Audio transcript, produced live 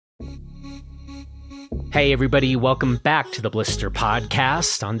Hey everybody, welcome back to the Blister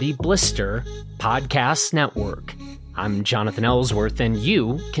Podcast on the Blister Podcast Network. I'm Jonathan Ellsworth, and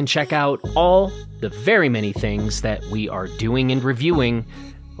you can check out all the very many things that we are doing and reviewing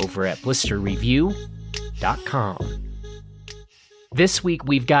over at blisterreview.com. This week,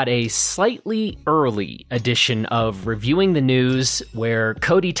 we've got a slightly early edition of Reviewing the News, where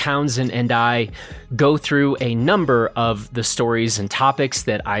Cody, Townsend, and I go through a number of the stories and topics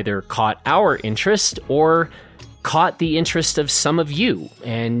that either caught our interest or caught the interest of some of you,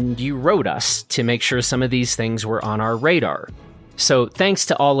 and you wrote us to make sure some of these things were on our radar. So thanks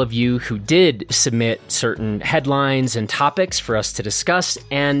to all of you who did submit certain headlines and topics for us to discuss,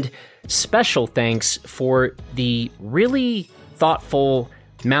 and special thanks for the really thoughtful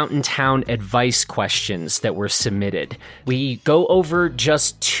Mountain Town advice questions that were submitted. We go over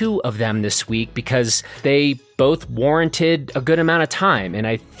just 2 of them this week because they both warranted a good amount of time, and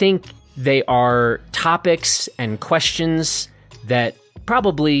I think they are topics and questions that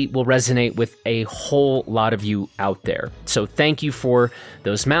probably will resonate with a whole lot of you out there. So thank you for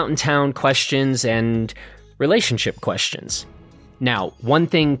those Mountain Town questions and relationship questions. Now, one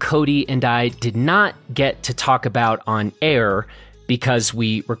thing Cody and I did not get to talk about on air because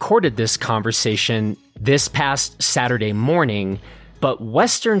we recorded this conversation this past Saturday morning, but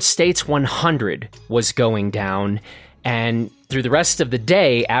Western States 100 was going down, and through the rest of the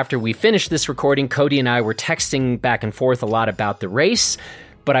day after we finished this recording, Cody and I were texting back and forth a lot about the race,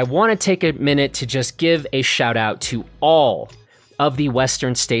 but I want to take a minute to just give a shout out to all of the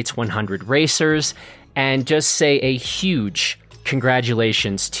Western States 100 racers and just say a huge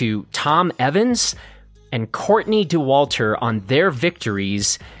congratulations to Tom Evans and Courtney DeWalter on their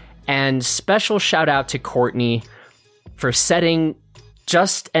victories, and special shout out to Courtney for setting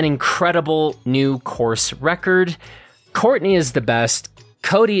just an incredible new course record. Courtney is the best.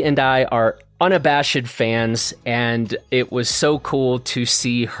 Cody and I are unabashed fans, and it was so cool to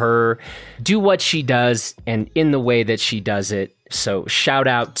see her do what she does and in the way that she does it. So shout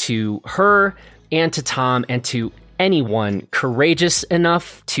out to her and to Tom and to anyone courageous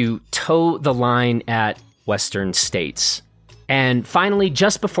enough to toe the line at Western States. And finally,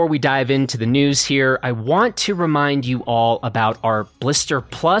 just before we dive into the news here, I want to remind you all about our Blister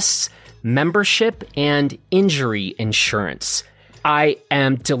Plus membership and injury insurance. I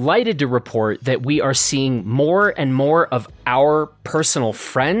am delighted to report that we are seeing more and more of our personal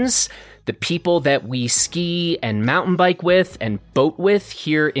friends, the people that we ski and mountain bike with and boat with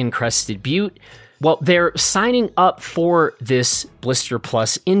here in Crested Butte. Well, they're signing up for this Blister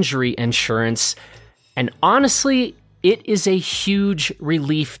Plus injury insurance, and honestly, it is a huge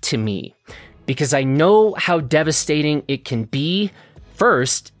relief to me because I know how devastating it can be,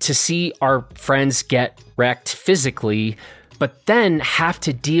 first, to see our friends get wrecked physically, but then have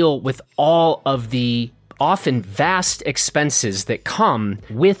to deal with all of the often vast expenses that come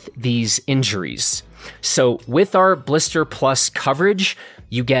with these injuries. So with our Blister Plus coverage,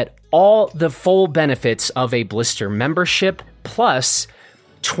 you get all the full benefits of a Blister membership, plus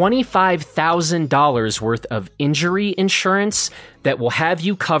 $25,000 worth of injury insurance that will have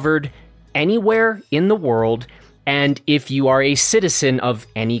you covered anywhere in the world. And if you are a citizen of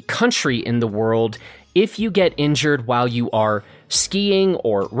any country in the world, if you get injured while you are skiing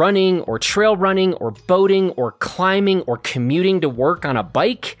or running or trail running or boating or climbing or commuting to work on a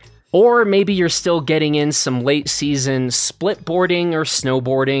bike, or maybe you're still getting in some late season split boarding or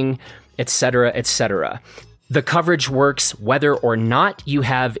snowboarding, etc., etc. The coverage works whether or not you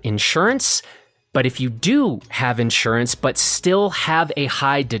have insurance, but if you do have insurance but still have a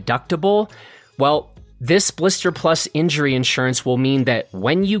high deductible, well, this Blister Plus injury insurance will mean that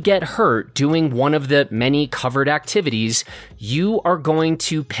when you get hurt doing one of the many covered activities, you are going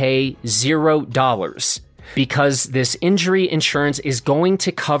to pay $0 because this injury insurance is going to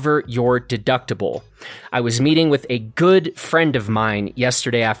cover your deductible. I was meeting with a good friend of mine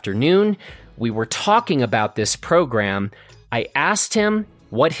yesterday afternoon. We were talking about this program. I asked him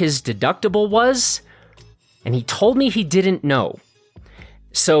what his deductible was, and he told me he didn't know.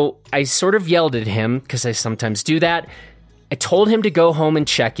 So I sort of yelled at him, because I sometimes do that. I told him to go home and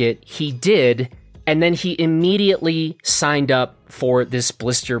check it. He did, and then he immediately signed up for this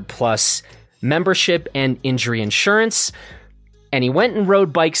Blister Plus membership and injury insurance, and he went and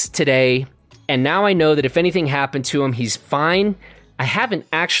rode bikes today, and now I know that if anything happened to him, he's fine. I haven't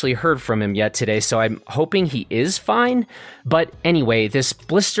actually heard from him yet today, so I'm hoping he is fine. But anyway, this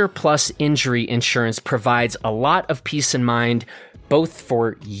Blister Plus injury insurance provides a lot of peace of mind, both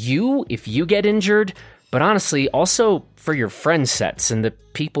for you if you get injured, but honestly, also for your friend sets and the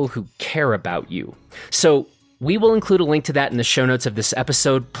people who care about you. So We will include a link to that in the show notes of this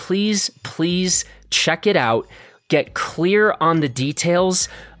episode. Please check it out. Get clear on the details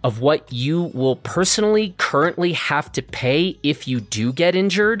of what you will personally currently have to pay if you do get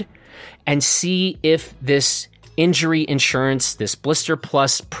injured, and see if this injury insurance, this Blister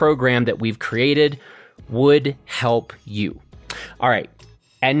Plus program that we've created, would help you. All right,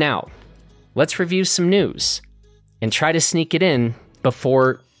 and now let's review some news and try to sneak it in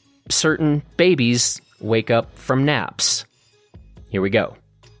before certain babies wake up from naps. Here we go.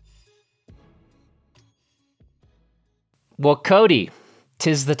 Well, Cody,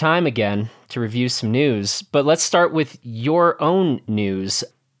 'tis the time again to review some news, but let's start with your own news.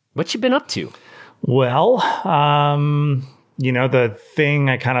 What you been up to? Well, the thing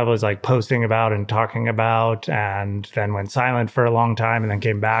I kind of was like posting about and talking about, and then went silent for a long time, and then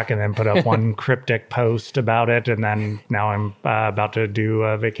came back and then put up one cryptic post about it. And then now I'm about to do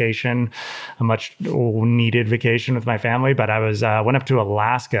a vacation, a much needed vacation with my family. But I went up to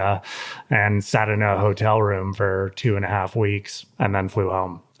Alaska and sat in a hotel room for 2.5 weeks and then flew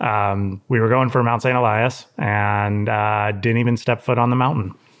home. We were going for Mount St. Elias and didn't even step foot on the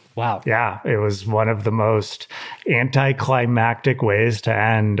mountain. Wow. Yeah, it was one of the most anticlimactic ways to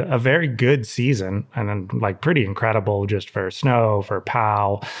end a very good season, and then like pretty incredible just for snow, for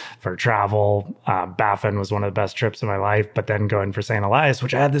POW, for travel. Baffin was one of the best trips of my life, but then going for St. Elias,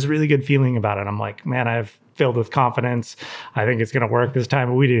 which I had this really good feeling about it. I'm like, man, I've filled with confidence. I think it's going to work this time,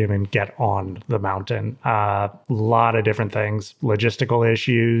 but we didn't even get on the mountain. A lot of different things, logistical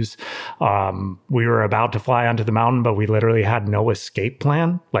issues. We were about to fly onto the mountain, but we literally had no escape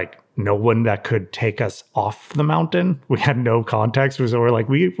plan. Like no one that could take us off the mountain. We had no context. So we're like,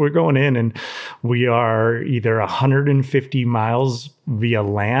 we're going in and we are either 150 miles via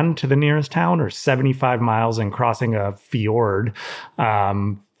land to the nearest town or 75 miles and crossing a fjord,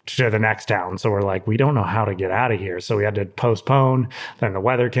 to the next town. So we're like, we don't know how to get out of here. So we had to postpone. Then the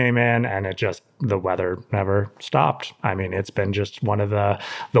weather came in and the weather never stopped. I mean, it's been just one of the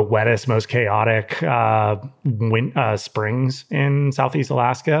wettest, most chaotic springs in Southeast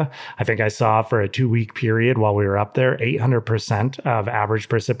Alaska. I think I saw for a 2-week period while we were up there, 800% of average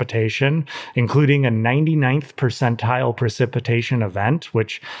precipitation, including a 99th percentile precipitation event,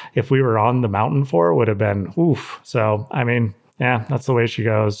 which if we were on the mountain for would have been oof. So, I mean, yeah, that's the way she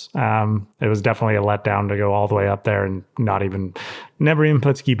goes. It was definitely a letdown to go all the way up there and never even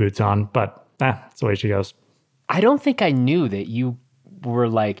put ski boots on, but that's the way she goes. I don't think I knew that you were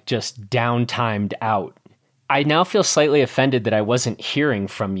like just downtimed out. I now feel slightly offended that I wasn't hearing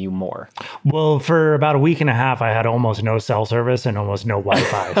from you more. Well, for about a week and a half, I had almost no cell service and almost no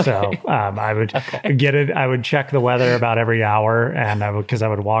Wi-Fi. So I would get it. I would check the weather about every hour, and because I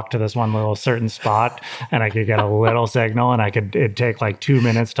would walk to this one little certain spot, and I could get a little signal, and it'd take like 2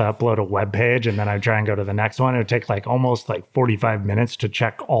 minutes to upload a web page, and then I'd try and go to the next one. It would take like almost like 45 minutes to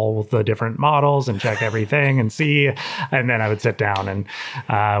check all the different models and check everything and see, and then I would sit down. And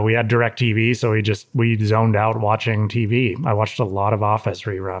we had DirecTV, so we zoned out watching TV. I watched a lot of Office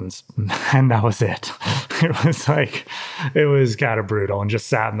reruns, and that was it. It was kind of brutal, and just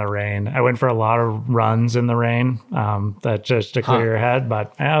sat in the rain. I went for a lot of runs in the rain, that just to clear your head,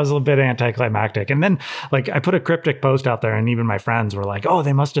 but it was a bit anticlimactic. And then like I put a cryptic post out there, and even my friends were like, oh,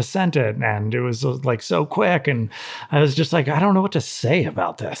 they must have sent it. And it was like so quick. And I was just like, I don't know what to say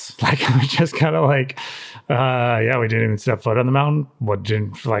about this. Like, I was just kind of like, yeah, we didn't even step foot on the mountain.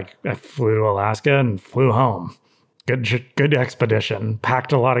 I flew to Alaska and flew home. Good expedition.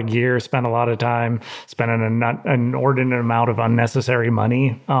 Packed a lot of gear, spent a lot of time, spent an inordinate amount of unnecessary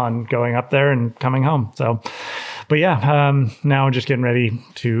money on going up there and coming home. So, but yeah, now just getting ready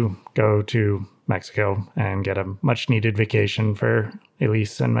to go to Mexico and get a much needed vacation for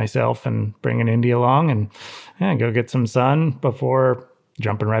Elise and myself, and bringing Indy along, and go get some sun before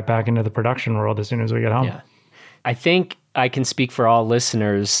jumping right back into the production world as soon as we get home. Yeah. I think I can speak for all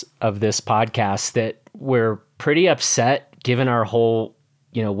listeners of this podcast that we're pretty upset given our whole,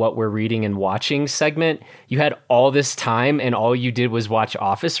 what we're reading and watching segment. You had all this time and all you did was watch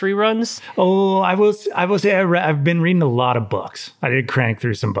Office reruns. Oh, I will say I've been reading a lot of books. I did crank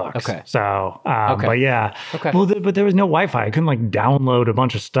through some books. Okay. So, okay. But yeah. Okay. Well, but there was no Wi-Fi. I couldn't download a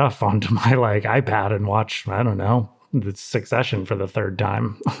bunch of stuff onto my iPad and watch, I don't know, the Succession for the third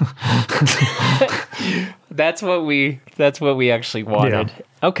time. That's what we actually wanted. Yeah.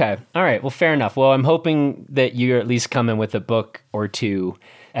 Okay. All right. Well, fair enough. Well, I'm hoping that you're at least coming with a book or two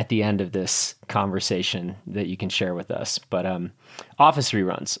at the end of this conversation that you can share with us. But Office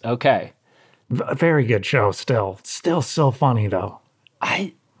reruns. Okay. A very good show still so funny though.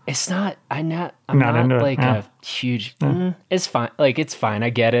 I'm not into it. like Yeah. a huge, it's fine. Like, it's fine. I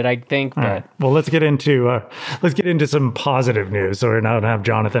get it, I think, All but right. Well, let's get into some positive news, so we're not gonna have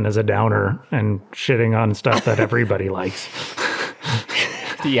Jonathan as a downer and shitting on stuff that everybody likes.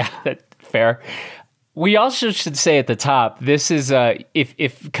 yeah, that's fair. We also should say at the top, this is,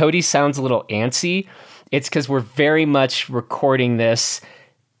 if Cody sounds a little antsy, it's because we're very much recording this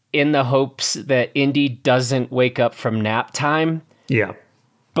in the hopes that Indy doesn't wake up from nap time. Yeah.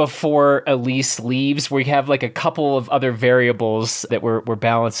 Before Elise leaves. We have like a couple of other variables that we're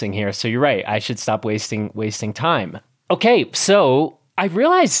balancing here. So you're right. I should stop wasting time. Okay, so I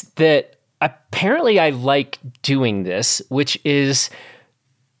realized that apparently I like doing this, which is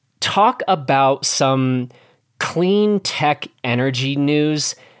talk about some clean tech energy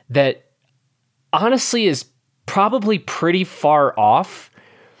news that honestly is probably pretty far off,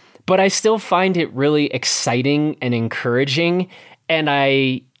 but I still find it really exciting and encouraging. And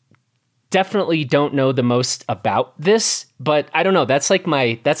I definitely don't know the most about this, but I don't know. That's like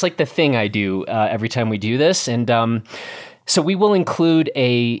the thing I do every time we do this. And so we will include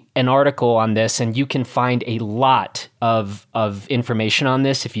an article on this, and you can find a lot of information on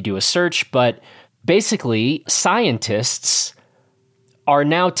this if you do a search. But basically, scientists are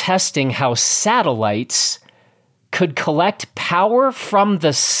now testing how satellites could collect power from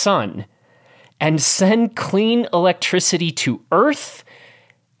the sun and send clean electricity to Earth,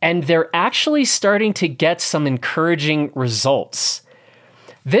 and they're actually starting to get some encouraging results.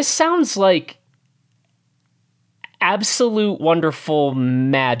 This sounds like absolute wonderful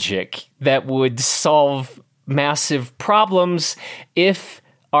magic that would solve massive problems if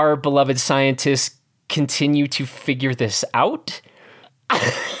our beloved scientists continue to figure this out.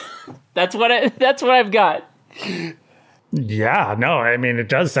 That's what I've got. Yeah, no, I mean, it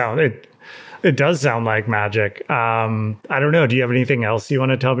does sound like magic. I don't know. Do you have anything else you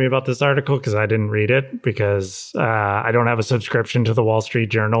want to tell me about this article? Because I didn't read it because I don't have a subscription to the Wall Street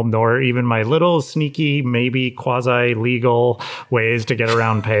Journal, nor even my little sneaky, maybe quasi-legal ways to get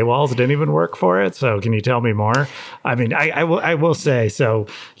around paywalls didn't even work for it. So can you tell me more? I mean, I will say, so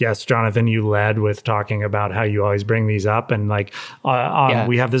yes, Jonathan, you led with talking about how you always bring these up. And like,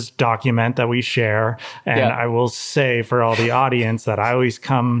 we have this document that we share. And I will say for all the audience that I always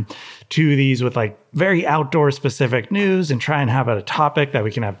come to these with like very outdoor specific news and try and have a topic that we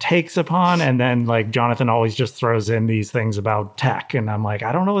can have takes upon. And then like Jonathan always just throws in these things about tech. And I'm like,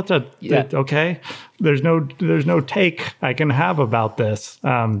 I don't know what to, okay. There's no take I can have about this.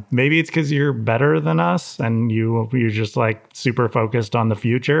 Maybe it's because you're better than us and you're just like super focused on the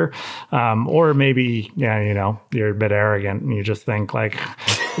future. Or maybe, you're a bit arrogant and you just think like,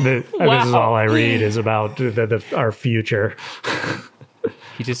 this is all I read is about our future.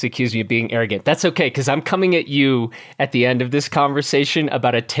 He just accused me of being arrogant. That's okay, because I'm coming at you at the end of this conversation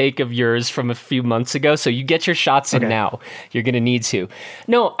about a take of yours from a few months ago. So you get your shots in now. You're going to need to.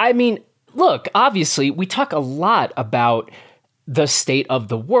 No, I mean, look, obviously, we talk a lot about the state of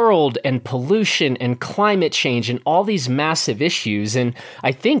the world and pollution and climate change and all these massive issues. And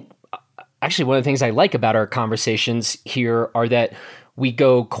I think, actually, one of the things I like about our conversations here are that we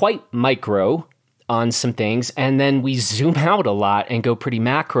go quite micro on some things, and then we zoom out a lot and go pretty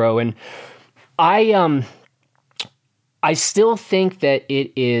macro. And I still think that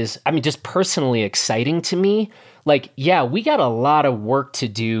it is, I mean, just personally exciting to me. Like, yeah, we got a lot of work to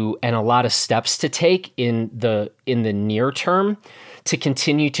do and a lot of steps to take in the near term to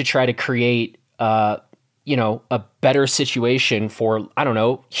continue to try to create, a better situation for, I don't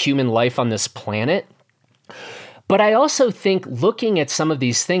know, human life on this planet. But I also think looking at some of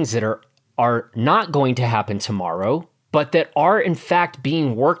these things that are not going to happen tomorrow, but that are in fact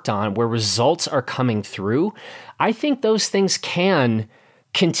being worked on, where results are coming through, I think those things can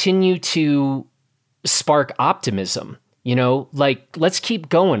continue to spark optimism. Like, let's keep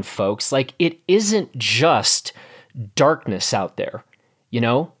going, folks. Like, it isn't just darkness out there,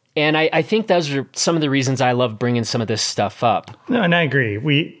 And I think those are some of the reasons I love bringing some of this stuff up. No, and I agree.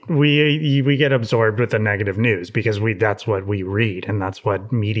 We get absorbed with the negative news because that's what we read, and that's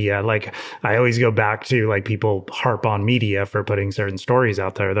what media. Like, I always go back to like people harp on media for putting certain stories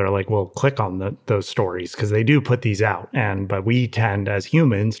out there. They're like, well, click on those stories because they do put these out, but we as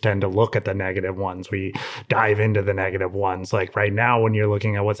humans tend to look at the negative ones. We dive into the negative ones. Like right now, when you're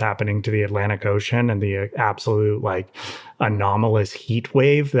looking at what's happening to the Atlantic Ocean and the absolute like anomalous heat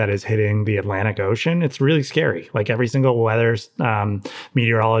wave that is hitting the Atlantic Ocean, it's really scary. Like every single weather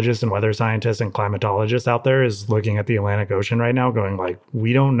meteorologist and weather scientist and climatologist out there is looking at the Atlantic Ocean right now going like,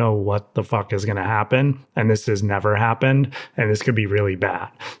 we don't know what the fuck is going to happen. And this has never happened. And this could be really bad.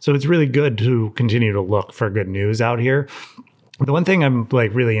 So it's really good to continue to look for good news out here. The one thing I'm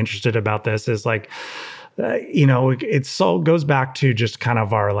like really interested about this is like, it's all goes back to just kind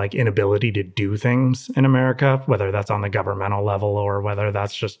of our like inability to do things in America, whether that's on the governmental level or whether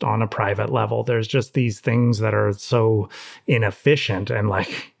that's just on a private level. There's just these things that are so inefficient, and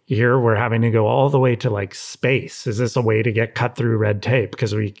like here we're having to go all the way to like space. Is this a way to get cut through red tape?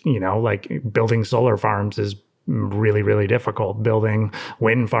 Because like building solar farms is really, really difficult. Building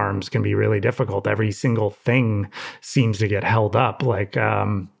wind farms can be really difficult. Every single thing seems to get held up. Like,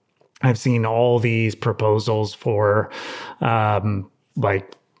 I've seen all these proposals for,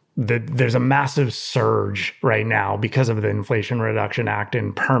 there's a massive surge right now because of the Inflation Reduction Act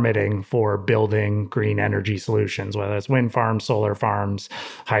in permitting for building green energy solutions, whether it's wind farms, solar farms,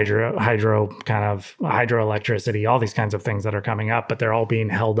 hydroelectricity, all these kinds of things that are coming up, but they're all being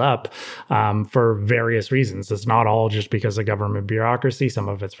held up for various reasons. It's not all just because of government bureaucracy. Some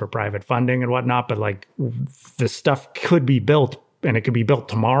of it's for private funding and whatnot, but like this stuff could be built and it could be built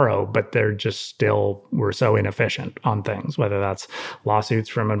tomorrow, but we're so inefficient on things, whether that's lawsuits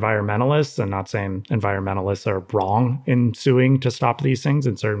from environmentalists. And not saying environmentalists are wrong in suing to stop these things.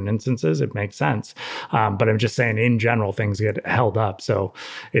 In certain instances, it makes sense. But I'm just saying in general, things get held up. So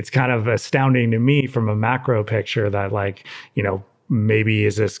it's kind of astounding to me from a macro picture that maybe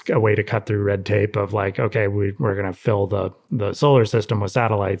is this a way to cut through red tape of like, okay, we're going to fill the solar system with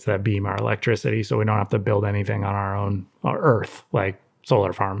satellites that beam our electricity so we don't have to build anything on our Earth, like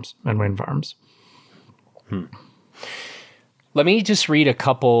solar farms and wind farms. Let me just read a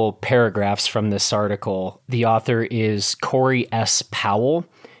couple paragraphs from this article. The author is Corey S. Powell.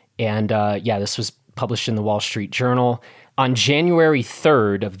 And this was published in the Wall Street Journal. On January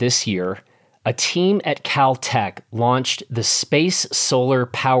 3rd of this year, a team at Caltech launched the Space Solar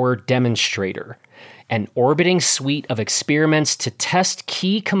Power Demonstrator, an orbiting suite of experiments to test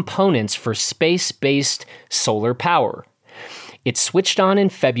key components for space-based solar power. It switched on in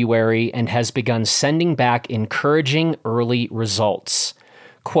February and has begun sending back encouraging early results.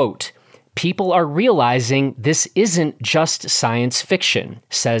 Quote, "People are realizing this isn't just science fiction,"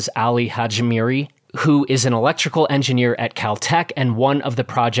 says Ali Hajimiri, who is an electrical engineer at Caltech and one of the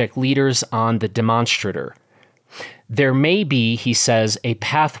project leaders on the demonstrator. "There may be," he says, "a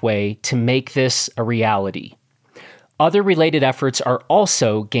pathway to make this a reality." Other related efforts are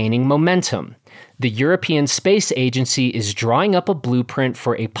also gaining momentum. The European Space Agency is drawing up a blueprint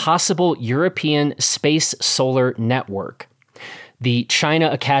for a possible European space solar network. The China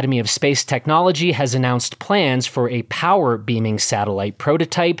Academy of Space Technology has announced plans for a power beaming satellite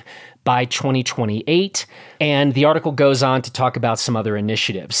prototype by 2028. And the article goes on to talk about some other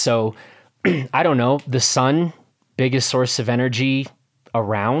initiatives. So, I don't know, the sun, biggest source of energy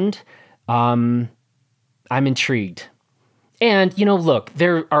around. I'm intrigued. And, look,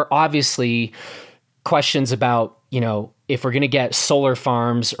 there are obviously questions about, if we're going to get solar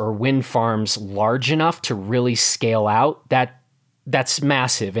farms or wind farms large enough to really scale out, that's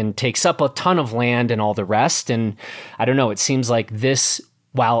massive and takes up a ton of land and all the rest. And I don't know, it seems like this,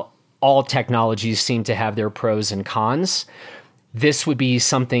 while all technologies seem to have their pros and cons, this would be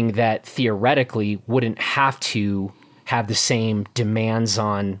something that theoretically wouldn't have to have the same demands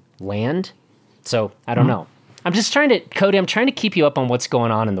on land. So I don't know. I'm just trying to, Cody, I'm trying to keep you up on what's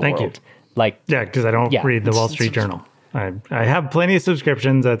going on in the world. Thank you. Like, yeah, because I don't read the Wall Street Journal. I have plenty of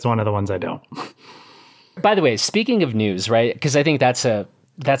subscriptions. That's one of the ones I don't. By the way, speaking of news, right? Because I think that's a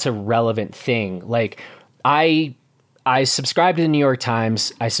relevant thing. Like, I subscribe to the New York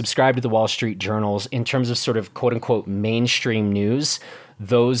Times. I subscribe to the Wall Street Journals in terms of sort of quote unquote mainstream news.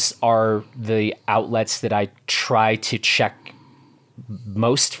 Those are the outlets that I try to check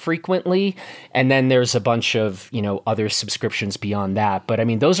most frequently. And then there's a bunch of, other subscriptions beyond that. But I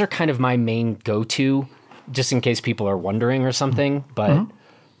mean, those are kind of my main go-to, just in case people are wondering or something. But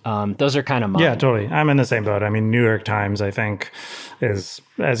those are kind of mine. Yeah, totally. I'm in the same boat. I mean, New York Times, I think, is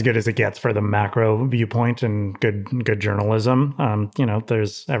as good as it gets for the macro viewpoint and good journalism.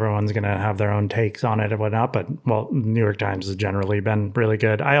 Everyone's going to have their own takes on it and whatnot, but New York Times has generally been really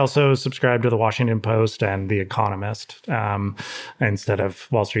good. I also subscribe to the Washington Post and The Economist instead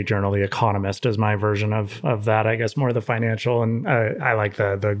of Wall Street Journal. The Economist is my version of that, I guess, more the financial, and I like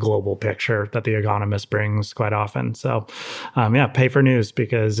the global picture that The Economist brings quite often. So, pay for news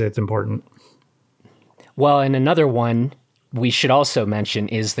because it's important. Well, and another one we should also mention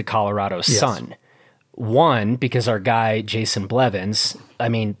is the Colorado Sun. One, because our guy, Jason Blevins, I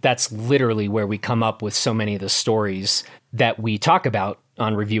mean, that's literally where we come up with so many of the stories that we talk about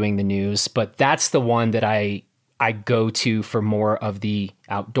on Reviewing the News. But that's the one that I go to for more of the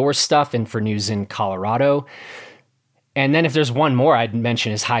outdoor stuff and for news in Colorado. And then if there's one more I'd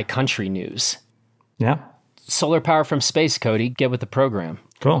mention is High Country News. Yeah. solar power from space, Cody. Get with the program.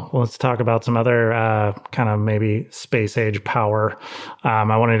 Cool. Well, let's talk about some other kind of maybe space age power.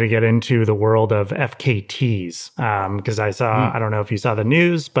 I wanted to get into the world of FKTs because I saw, I don't know if you saw the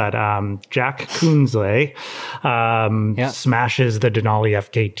news, but Jack Coonsley smashes the Denali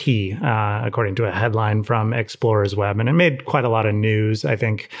FKT, according to a headline from Explorer's Web. And it made quite a lot of news. I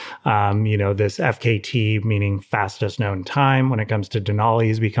think, this FKT, meaning fastest known time when it comes to Denali,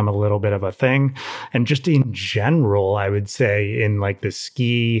 has become a little bit of a thing. And just in general, I would say in like the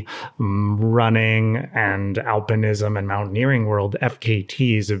ski running and alpinism and mountaineering world,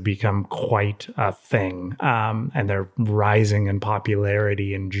 FKTs have become quite a thing, and they're rising in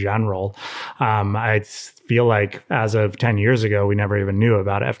popularity in general. I feel like as of 10 years ago, we never even knew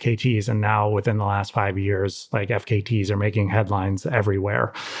about FKTs, and now within the last 5 years, like FKTs are making headlines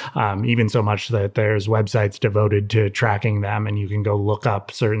everywhere, even so much that there's websites devoted to tracking them, and you can go look up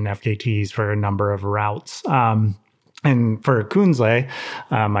certain FKTs for a number of routes. And for Coonsley,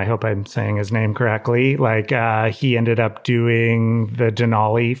 I hope I'm saying his name correctly, he ended up doing the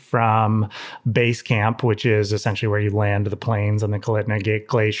Denali from base camp, which is essentially where you land the planes on the Kalitna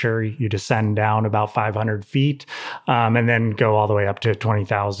Glacier. You descend down about 500 feet and then go all the way up to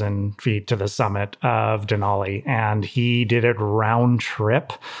 20,000 feet to the summit of Denali. And he did it round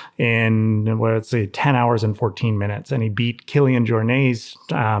trip in, 10 hours and 14 minutes. And he beat Kilian Jornet's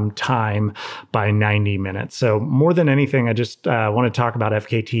time by 90 minutes. So more than anything, I just want to talk about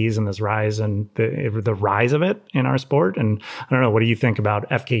FKTs and this rise and the rise of it in our sport. And I don't know, what do you think about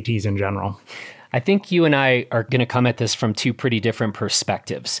FKTs in general? I think you and I are going to come at this from two pretty different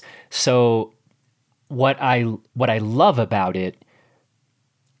perspectives. So what I love about it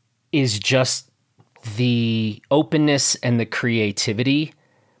is just the openness and the creativity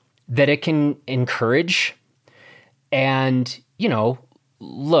that it can encourage. And,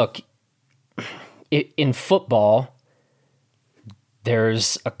 look, in football,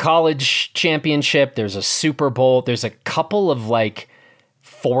 there's a college championship, there's a Super Bowl, there's a couple of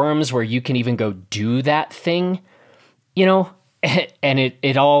forums where you can even go do that thing, and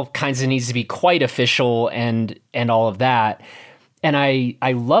it all kinds of needs to be quite official and all of that. And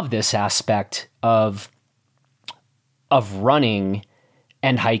I love this aspect of running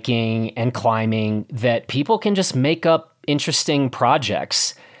and hiking and climbing, that people can just make up interesting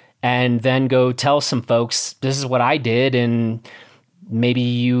projects and then go tell some folks, this is what I did, and maybe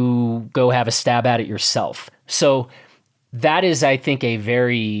you go have a stab at it yourself. So that is, I think, a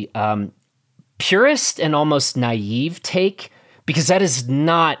very purist and almost naive take, because that is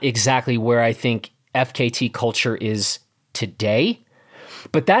not exactly where I think FKT culture is today.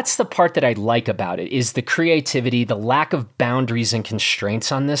 But that's the part that I like about it, is the creativity, the lack of boundaries and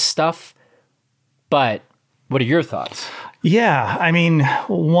constraints on this stuff. But what are your thoughts? Yeah, I mean,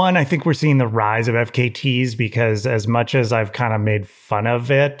 one, I think we're seeing the rise of FKTs because as much as I've kind of made fun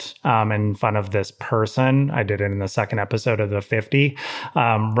of it and fun of this person, I did it in the second episode of the 50.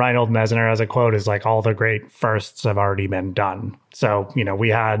 Reinhold Messner has a quote, is like, all the great firsts have already been done. So, we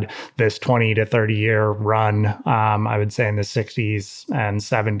had this 20 to 30 year run, I would say in the 60s and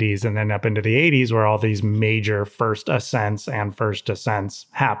 70s, and then up into the 80s, where all these major first ascents and first descents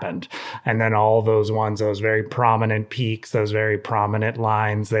happened. And then all those ones, those very prominent peaks, those very prominent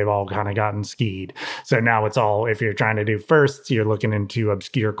lines, they've all kind of gotten skied. So now it's all, if you're trying to do firsts, you're looking into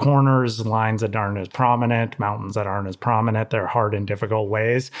obscure corners, lines that aren't as prominent, mountains that aren't as prominent. They're hard and difficult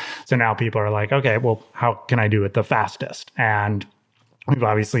ways. So now people are like, okay, well, how can I do it the fastest? And we've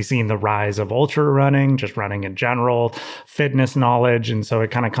obviously seen the rise of ultra running, just running in general, fitness knowledge. And so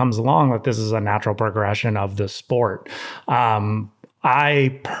it kind of comes along that this is a natural progression of the sport.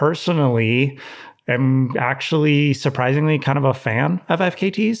 I personally am actually surprisingly kind of a fan of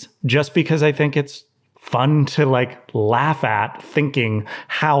FKTs, just because I think it's fun to laugh at thinking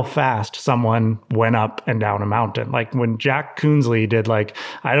how fast someone went up and down a mountain. Like when Jack Coonsley did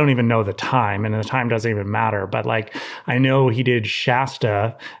I don't even know the time, and the time doesn't even matter, but I know he did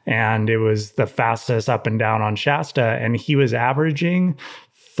Shasta, and it was the fastest up and down on Shasta, and he was averaging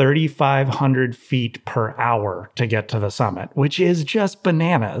 3,500 feet per hour to get to the summit, which is just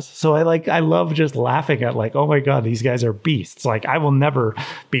bananas. So I love just laughing at oh my God, these guys are beasts. I will never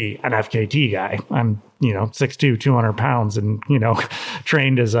be an FKT guy. I'm 6'2", 200 pounds, and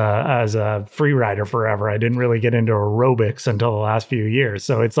trained as a free rider forever. I didn't really get into aerobics until the last few years.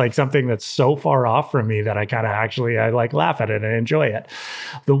 So it's something that's so far off from me that I kind of actually laugh at it and enjoy it.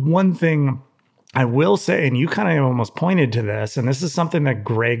 The one thing I will say, and you kind of almost pointed to this, and this is something that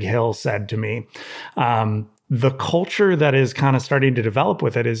Greg Hill said to me, the culture that is kind of starting to develop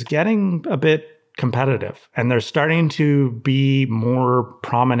with it is getting a bit competitive, and there's starting to be more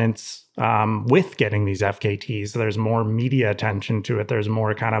prominence with getting these FKTs. There's more media attention to it. There's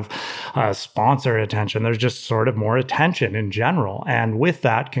more kind of sponsor attention. There's just sort of more attention in general. And with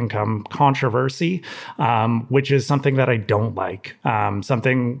that can come controversy, which is something that I don't like.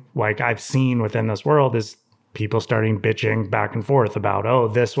 Something like I've seen within this world is people starting bitching back and forth about, oh,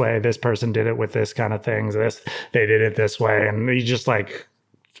 this way, this person did it with this kind of things, they did it this way. And you just like,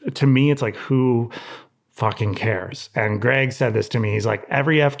 to me, it's like, who fucking cares? And Greg said this to me. He's like,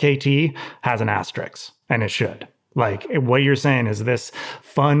 every FKT has an asterisk, and it should. Like, what you're saying is this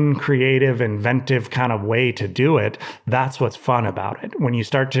fun, creative, inventive kind of way to do it. That's what's fun about it. When you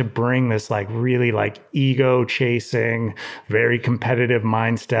start to bring this like really like ego chasing, very competitive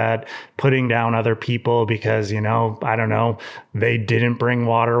mindset, putting down other people because, you know, I don't know, they didn't bring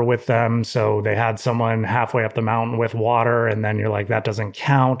water with them. So they had someone halfway up the mountain with water. And then you're like, that doesn't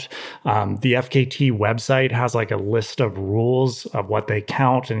count. The FKT website has like a list of rules of what they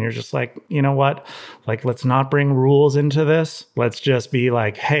count. And you're just like, you know what? Like, let's not bring rules into this. Let's just be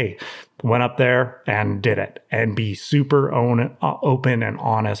like, hey, went up there and did it, and be super open and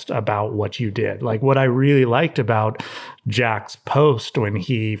honest about what you did. Like, what I really liked about Jack's post when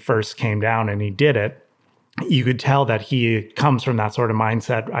he first came down and he did it, you could tell that he comes from that sort of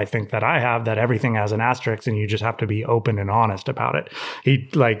mindset, I think, that I have, that everything has an asterisk and you just have to be open and honest about it. He,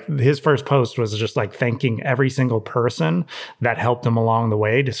 like, his first post was just like thanking every single person that helped him along the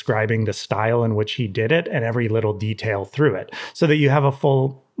way, describing the style in which he did it and every little detail through it, so that you have a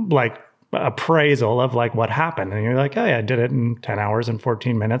full, like, appraisal of like what happened. And you're like, oh yeah, I did it in 10 hours and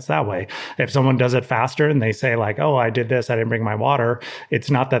 14 minutes that way. If someone does it faster and they say like, oh, I did this, I didn't bring my water, it's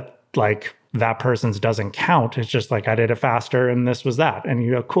not that like that person's doesn't count. It's just like, I did it faster and this was that. And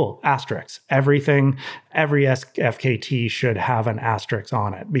you go, cool, asterisks. Everything, every FKT should have an asterisk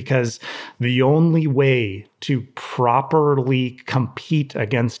on it, because the only way to properly compete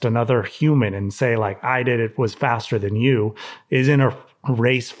against another human and say like, I did it was faster than you, is in a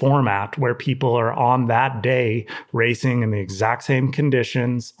race format where people are on that day racing in the exact same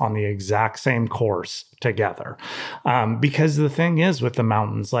conditions on the exact same course together. Because the thing is with the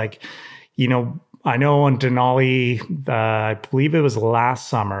mountains, like, you know, I know on Denali, I believe it was last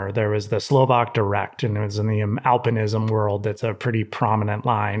summer, there was the Slovak Direct, and it was in the alpinism world. That's a pretty prominent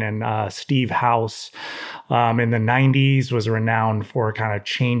line. And Steve House in the 90s was renowned for kind of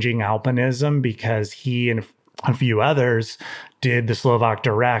changing alpinism, because he and a few others did the Slovak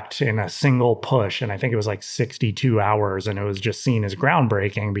Direct in a single push. And I think it was like 62 hours. And it was just seen as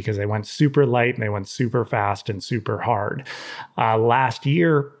groundbreaking because they went super light and they went super fast and super hard. Last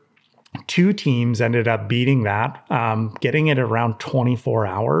year, 2 teams ended up beating that, getting it around 24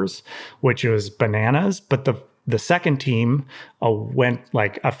 hours, which was bananas. But the second team went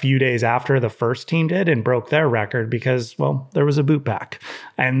like a few days after the first team did and broke their record because, well, there was a boot pack.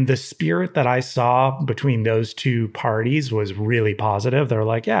 And the spirit that I saw between those two parties was really positive. They're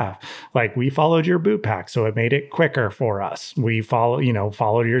like, yeah, like, we followed your boot pack, so it made it quicker for us. We followed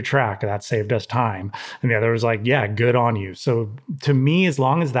your track. That saved us time. And the other was like, yeah, good on you. So to me, as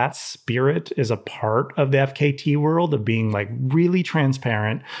long as that spirit is a part of the FKT world of being like really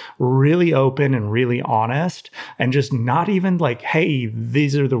transparent, really open and really honest, and just not even like, hey,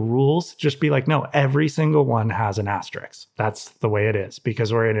 these are the rules. Just be like, no, every single one has an asterisk. That's the way it is,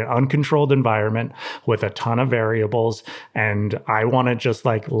 because we're in an uncontrolled environment with a ton of variables. And I want to just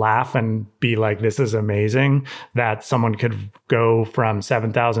like laugh and be like, this is amazing that someone could go from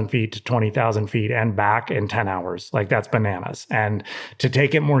 7,000 feet to 20,000 feet and back in 10 hours. Like, that's bananas. And to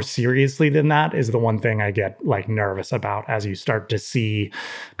take it more seriously than that is the one thing I get like nervous about, as you start to see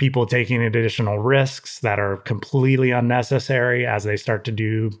people taking additional risks that are completely unnecessary, as they start to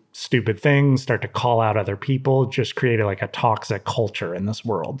do stupid things, start to call out other people, just create like a toxic culture in this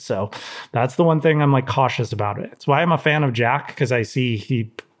world. So that's the one thing I'm like cautious about it. It's why I'm a fan of Jack, because I see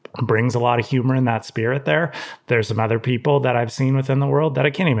he brings a lot of humor in that spirit there. There's some other people that I've seen within the world that I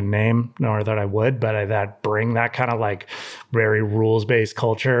can't even name, nor that I would, but that bring that kind of like very rules-based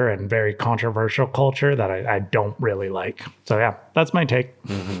culture and very controversial culture that I don't really like. So yeah, that's my take.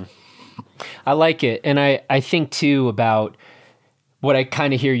 Mm-hmm. I like it. And I think too about what I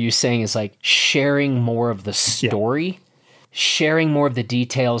kind of hear you saying is like sharing more of the story, sharing more of the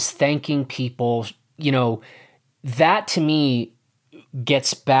details, thanking people, that to me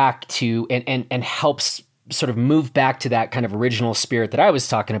gets back to and helps sort of move back to that kind of original spirit that I was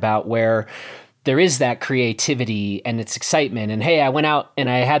talking about, where there is that creativity and it's excitement. And hey, I went out and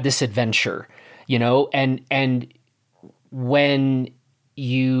I had this adventure, and when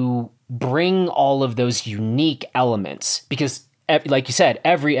you bring all of those unique elements, because like you said,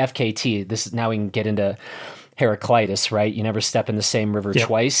 every FKT, this is now we can get into Heraclitus, right? You never step in the same river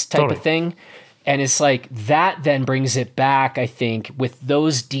twice type of thing. And it's like that then brings it back, I think, with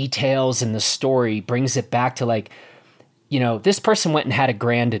those details in the story, brings it back to like, this person went and had a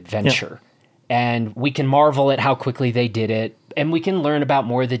grand adventure. And we can marvel at how quickly they did it, and we can learn about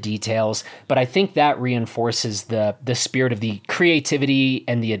more of the details. But I think that reinforces the spirit of the creativity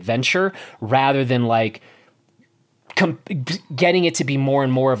and the adventure, rather than like getting it to be more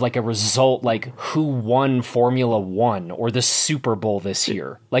and more of like a result, like who won Formula One or the Super Bowl this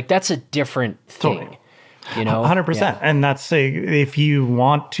year. Like that's a different thing, 100%. Yeah. And that's if you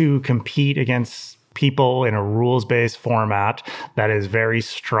want to compete against people in a rules-based format that is very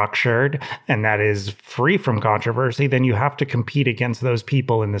structured and that is free from controversy, then you have to compete against those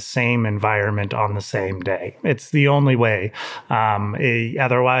people in the same environment on the same day. It's the only way.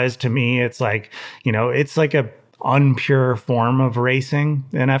 Otherwise, to me, it's like, it's like a unpure form of racing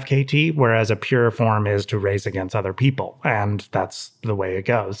in FKT, whereas a pure form is to race against other people, and that's the way it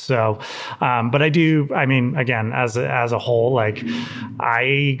goes. So, but again, as a whole, like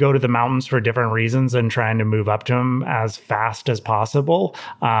I go to the mountains for different reasons and trying to move up to them as fast as possible.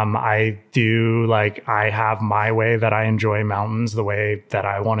 I have my way that I enjoy mountains, the way that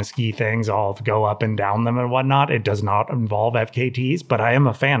I want to ski things. I'll go up and down them and whatnot. It does not involve FKTs, but I am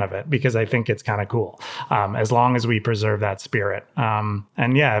a fan of it because I think it's kind of cool. As long as we preserve that spirit.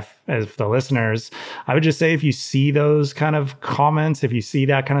 If the listeners, I would just say, if you see those kind of comments, if you see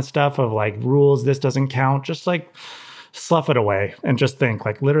that kind of stuff of like rules, this doesn't count, just like slough it away and just think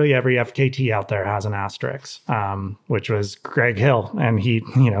like literally every FKT out there has an asterisk, which was Greg Hill. And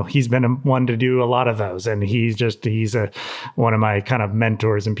he's been one to do a lot of those. And he's one of my kind of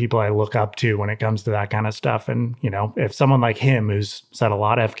mentors and people I look up to when it comes to that kind of stuff. And, if someone like him, who's said a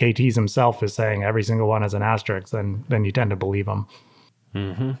lot of FKTs himself, is saying every single one has an asterisk, then you tend to believe him.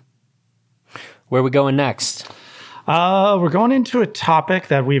 Mm-hmm. Where are we going next? We're going into a topic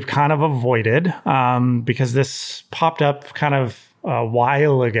that we've kind of avoided because this popped up kind of a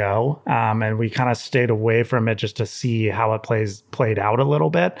while ago, and we kind of stayed away from it just to see how it played out a little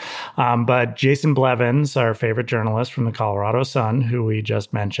bit. But Jason Blevins, our favorite journalist from the Colorado Sun, who we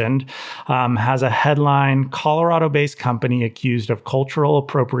just mentioned, has a headline: Colorado-based company accused of cultural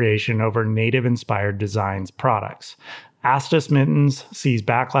appropriation over Native-inspired designs products. Astus Mittens sees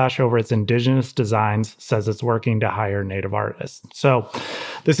backlash over its indigenous designs, says it's working to hire Native artists. So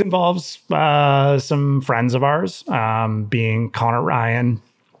this involves some friends of ours, being Connor Ryan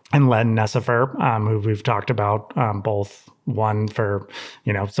and Len Nessifer, who we've talked about, both one for,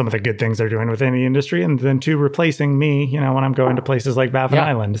 some of the good things they're doing within the industry, and then two, replacing me, when I'm going to places like Baffin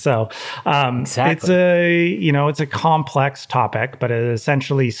Island. So exactly. It's a complex topic, but it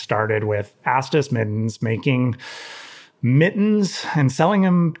essentially started with Astus Mittens making mittens and selling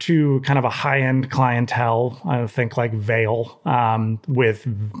them to kind of a high-end clientele, I think like Vail, with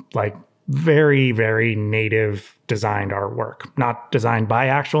like very, very native designed artwork, not designed by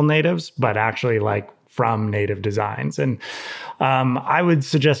actual natives, but actually like from native designs. And I would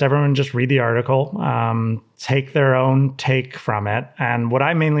suggest everyone just read the article, take their own take from it. And what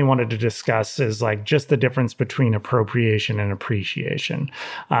I mainly wanted to discuss is like just the difference between appropriation and appreciation.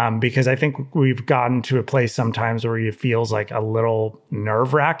 Because I think we've gotten to a place sometimes where it feels like a little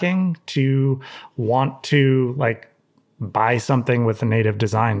nerve-wracking to want to like buy something with the native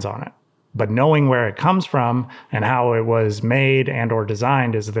designs on it. But knowing where it comes from and how it was made and or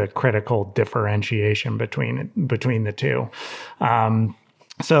designed is the critical differentiation between the two.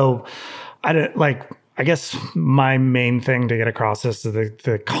 So I guess my main thing to get across is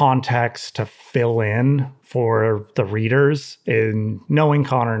the context to fill in for the readers in knowing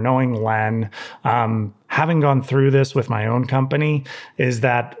Connor, knowing Len, having gone through this with my own company, is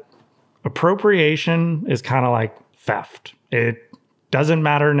that appropriation is kind of like theft. It doesn't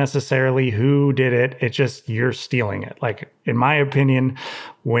matter necessarily who did it. It's just you're stealing it. Like, in my opinion,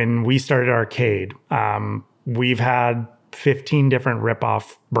 when we started Arcade, we've had 15 different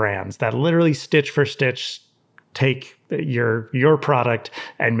ripoff brands that literally stitch for stitch take your product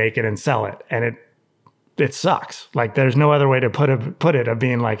and make it and sell it. And it sucks. Like, there's no other way to put it of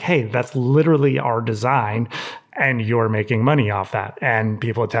being like, hey, that's literally our design and you're making money off that. And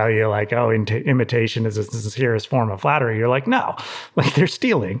people tell you like, oh, imitation is a sincerest form of flattery. You're like, no, like they're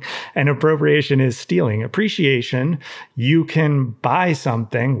stealing. And appropriation is stealing. Appreciation, you can buy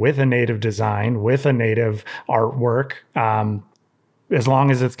something with a native design, with a native artwork, as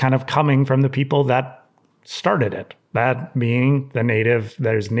long as it's kind of coming from the people that started it. That being the native,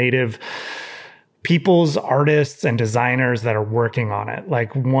 there's native people's artists and designers that are working on it.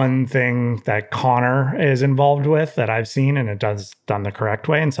 Like one thing that Connor is involved with that I've seen, and it does done the correct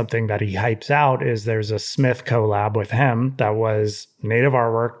way, and something that he hypes out is there's a Smith collab with him that was native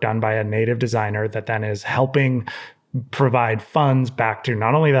artwork done by a native designer that then is helping provide funds back to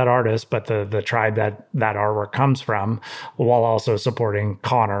not only that artist, but the tribe that artwork comes from, while also supporting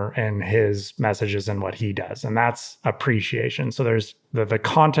Connor and his messages and what he does. And that's appreciation. So there's the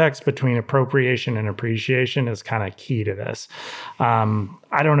context between appropriation and appreciation is kind of key to this.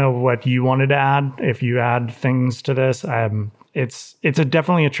 I don't know what you wanted to add, if you add things to this. It's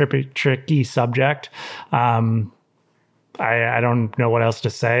definitely a tricky subject. I don't know what else to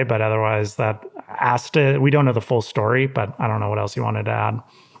say, but otherwise we don't know the full story, but I don't know what else you wanted to add.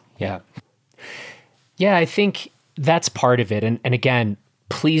 Yeah. Yeah, I think that's part of it. And again,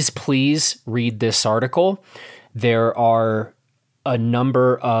 please read this article. There are a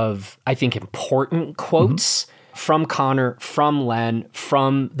number of, I think, important quotes from Connor, from Len,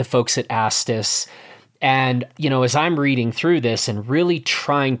 from the folks at Astis. And, as I'm reading through this and really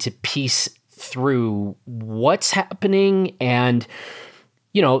trying to piece through what's happening, and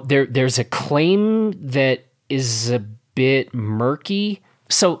there's a claim that is a bit murky.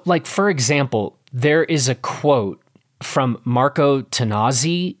 So, like, for example, there is a quote from Marco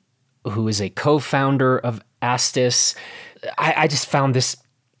Tanazzi, who is a co-founder of Astis. I just found this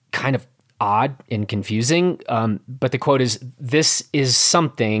kind of odd and confusing, but the quote is, "This is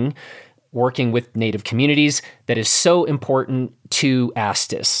something, working with Native communities, that is so important to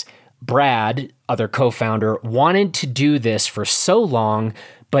Astis. Brad, other co-founder, wanted to do this for so long,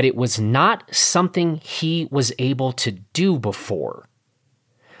 but it was not something he was able to do before.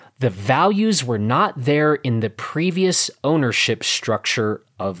 The values were not there in the previous ownership structure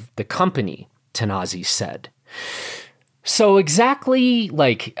of the company," Tanazzi said. So exactly,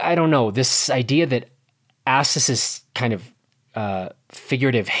 I don't know, this idea that Astis's kind of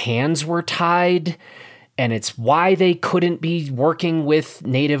figurative hands were tied, and it's why they couldn't be working with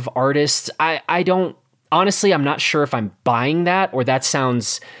native artists. I don't, honestly, I'm not sure if I'm buying that, or that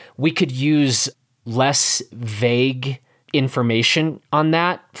sounds, we could use less vague information on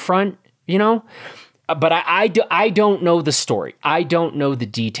that front, But I don't know the story. I don't know the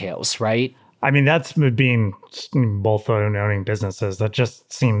details, right? I mean, that's being both owning businesses. That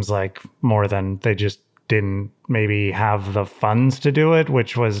just seems like more than they just didn't maybe have the funds to do it,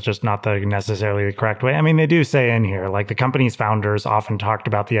 which was just not necessarily the correct way. I mean, they do say in here, like, the company's founders often talked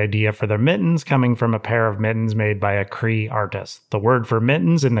about the idea for their mittens coming from a pair of mittens made by a Cree artist. The word for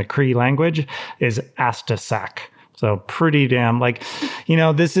mittens in the Cree language is astasak. So pretty damn,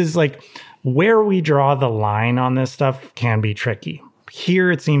 this is like where we draw the line on this stuff can be tricky.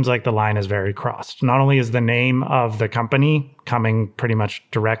 Here, it seems like the line is very crossed. Not only is the name of the company coming pretty much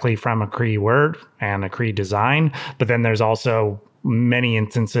directly from a Cree word and a Cree design, but then there's also many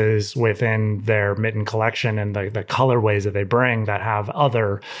instances within their mitten collection and the colorways that they bring that have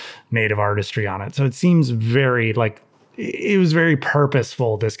other native artistry on it. So it seems very it was very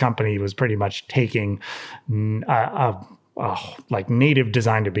purposeful. This company was pretty much taking native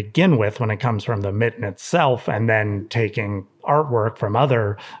design to begin with when it comes from the mitten itself, and then taking artwork from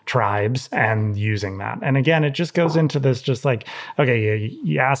other tribes and using that. And again, it just goes into this, just like, okay,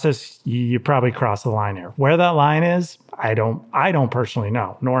 you asked us, you probably crossed the line here. Where that line is, I don't personally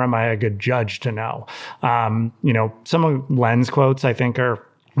know, nor am I a good judge to know. Some of Len's quotes I think are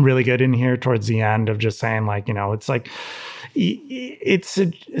really good in here towards the end, of just saying, it's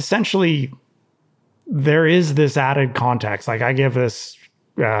essentially, there is this added context. Like, I give this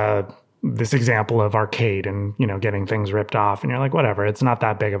example of arcade and, getting things ripped off, and you're like, whatever, it's not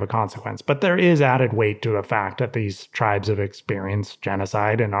that big of a consequence. But there is added weight to the fact that these tribes have experienced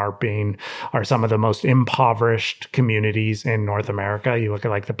genocide and are some of the most impoverished communities in North America. You look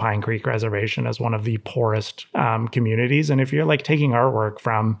at the Pine Creek Reservation as one of the poorest communities. And if you're taking artwork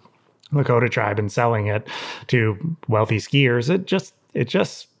from Lakota tribe and selling it to wealthy skiers, it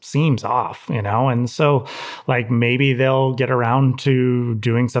just seems off, And so, maybe they'll get around to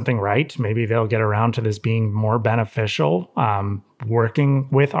doing something right. Maybe they'll get around to this being more beneficial, working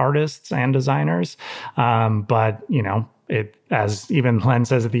with artists and designers. But, it, as even Len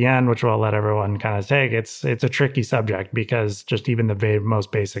says at the end, which we'll let everyone kind of take, it's a tricky subject, because just even the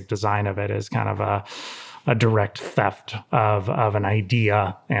most basic design of it is kind of a direct theft of an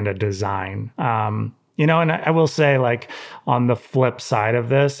idea and a design. And I will say, on the flip side of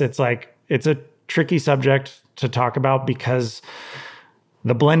this, it's a tricky subject to talk about, because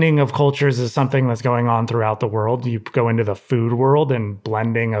the blending of cultures is something that's going on throughout the world. You go into the food world, and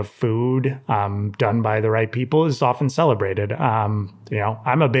blending of food done by the right people is often celebrated. I'm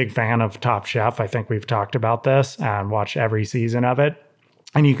a big fan of Top Chef. I think we've talked about this and watched every season of it.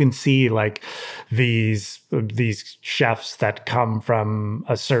 And you can see like these chefs that come from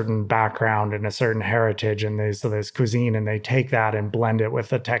a certain background and a certain heritage and this cuisine, and they take that and blend it with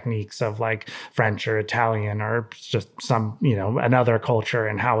the techniques of like French or Italian or just some, another culture,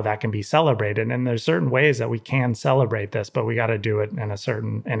 and how that can be celebrated. And there's certain ways that we can celebrate this, but we got to do it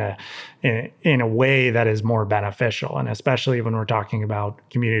in a way that is more beneficial. And especially when we're talking about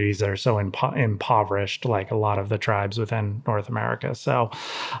communities that are so impoverished, like a lot of the tribes within North America. So,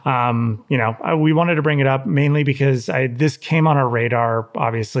 we wanted to bring it up mainly because this came on our radar,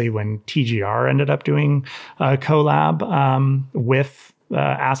 obviously, when TGR ended up doing a collab with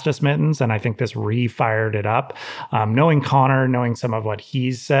Astus Mittens, and I think this refired it up. Knowing Connor, knowing some of what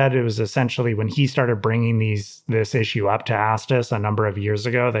he's said, it was essentially when he started bringing this issue up to Astus a number of years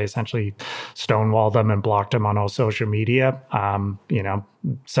ago, they essentially stonewalled them and blocked them on all social media.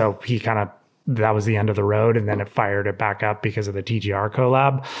 So he that was the end of the road, and then it fired it back up because of the TGR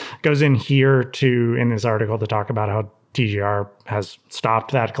collab. Goes in this article to talk about how TGR has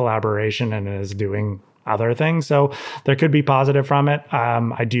stopped that collaboration and is doing other things. So there could be positive from it.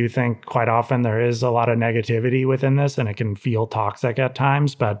 I do think quite often there is a lot of negativity within this, and it can feel toxic at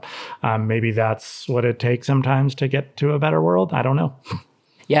times, but maybe that's what it takes sometimes to get to a better world. I don't know.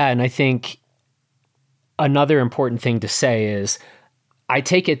 Yeah, and I think another important thing to say is, I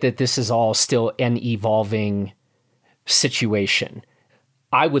take it that this is all still an evolving situation.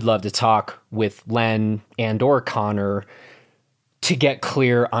 I would love to talk with Len and or Connor to get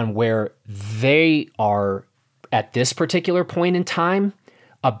clear on where they are at this particular point in time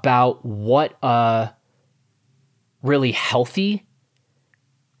about what a really healthy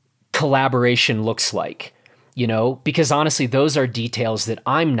collaboration looks like, because honestly, those are details that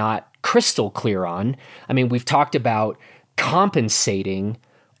I'm not crystal clear on. I mean, we've talked about compensating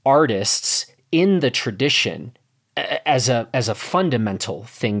artists in the tradition as a fundamental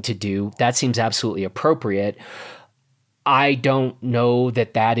thing to do. That seems absolutely appropriate. I don't know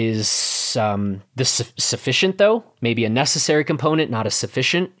that is sufficient, though. Maybe a necessary component, not a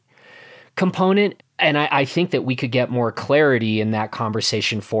sufficient component. And I think that we could get more clarity in that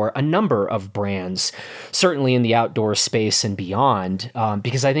conversation for a number of brands, certainly in the outdoor space and beyond,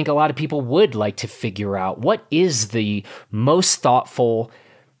 because I think a lot of people would like to figure out what is the most thoughtful,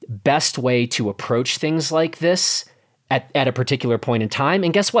 best way to approach things like this at a particular point in time.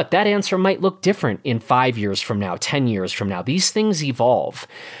 And guess what? That answer might look different in 5 years from now, 10 years from now. These things evolve,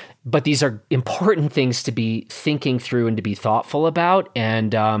 but these are important things to be thinking through and to be thoughtful about.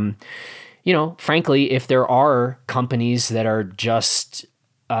 And, frankly, if there are companies that are just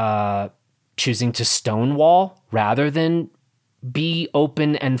choosing to stonewall rather than be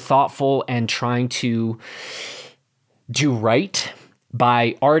open and thoughtful and trying to do right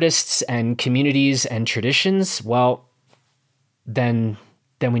by artists and communities and traditions, well, then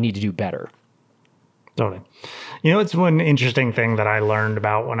we need to do better. Totally. It's one interesting thing that I learned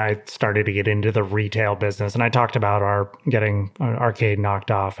about when I started to get into the retail business, and I talked about getting an arcade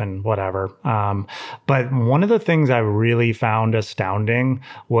knocked off and whatever. But one of the things I really found astounding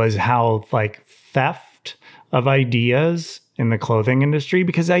was how theft of ideas in the clothing industry,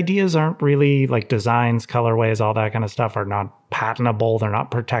 because ideas aren't really designs, colorways, all that kind of stuff are not patentable. They're not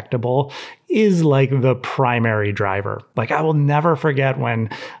protectable, is the primary driver. I will never forget when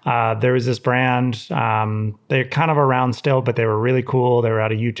there was this brand, they're kind of around still, but they were really cool. They were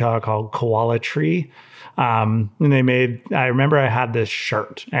out of Utah called Koala Tree. And I remember I had this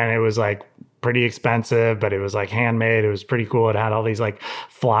shirt, and it was pretty expensive, but it was handmade. It was pretty cool. It had all these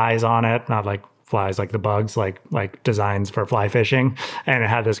flies on it, not flies like the bugs, like designs for fly fishing, and it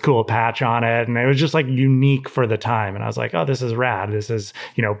had this cool patch on it, and it was just unique for the time. And I was like, oh, this is rad. This is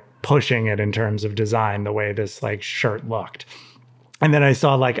pushing it in terms of design, the way this shirt looked. And then I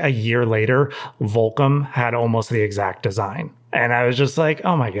saw a year later, Volcom had almost the exact design. And I was just like,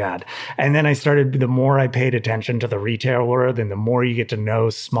 oh my God. And then the more I paid attention to the retail world, and the more you get to know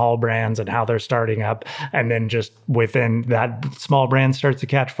small brands and how they're starting up. And then just within that, small brand starts to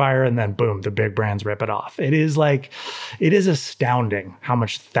catch fire, and then boom, the big brands rip it off. It is astounding how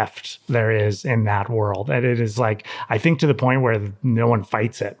much theft there is in that world. And it is I think to the point where no one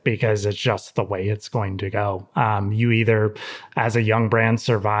fights it, because it's just the way it's going to go. You either, as a young brand,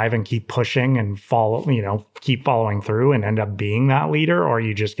 survive and keep pushing and keep following through and end up being that leader, or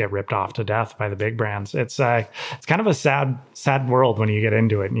you just get ripped off to death by the big brands. It's kind of a sad world when you get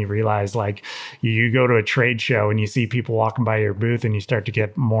into it and you realize, like, you go to a trade show and you see people walking by your booth and you start to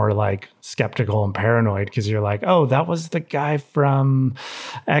get more like skeptical and paranoid because you're like, oh, that was the guy from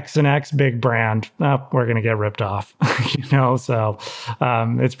X and X big brand. Oh, we're going to get ripped off, So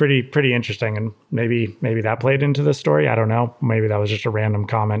it's pretty interesting. And maybe that played into the story. I don't know. Maybe that was just a random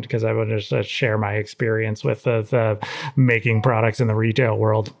comment because I would just share my experience with the making products in the retail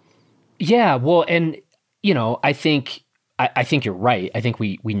world. Yeah, well, and I think you're right. I think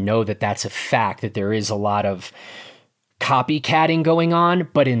we know that that's a fact, that there is a lot of copycatting going on.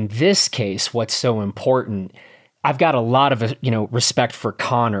 But in this case, what's so important, I've got a lot of respect for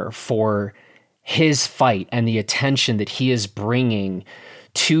Connor, for his fight and the attention that he is bringing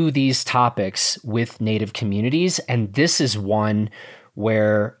to these topics with Native communities. And this is one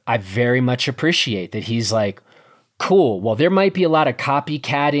where I very much appreciate that he's like, cool, well, there might be a lot of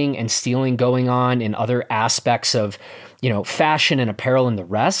copycatting and stealing going on in other aspects of, fashion and apparel and the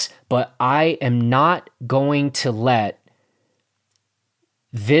rest, but I am not going to let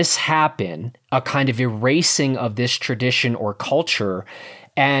this happen, a kind of erasing of this tradition or culture.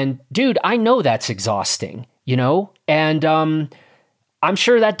 And dude, I know that's exhausting, and I'm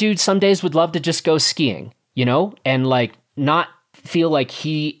sure that dude some days would love to just go skiing, and like not feel like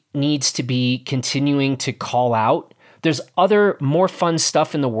he needs to be continuing to call out. There's other more fun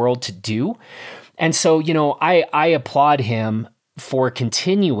stuff in the world to do. And so, I applaud him for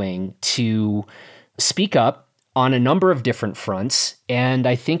continuing to speak up on a number of different fronts. And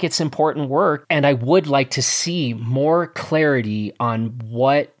I think it's important work. And I would like to see more clarity on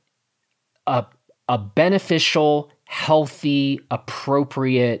what a beneficial, healthy,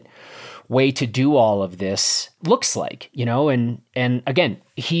 appropriate way to do all of this looks like, and again,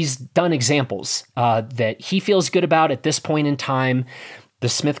 he's done examples that he feels good about at this point in time, the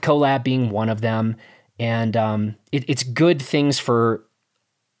Smith collab being one of them. And it's good things for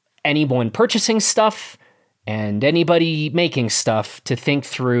anyone purchasing stuff and anybody making stuff to think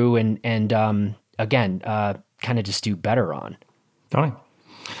through and again, kind of just do better on. Totally.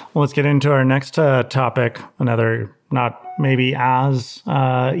 Well, let's get into our next topic, another not maybe as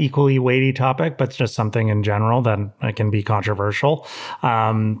equally weighty topic, but just something in general that can be controversial.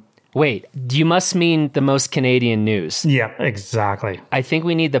 Wait, you must mean the most Canadian news. Yeah, exactly. I think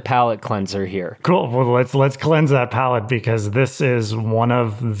we need the palate cleanser here. Cool. Well, let's cleanse that palate because this is one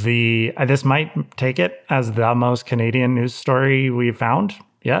of the, this might take it as the most Canadian news story we've found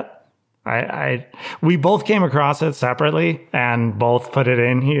yet. We both came across it separately and both put it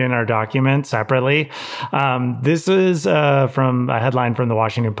in our document separately. This is from a headline from the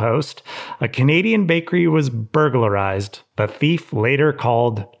Washington Post. A Canadian bakery was burglarized. The thief later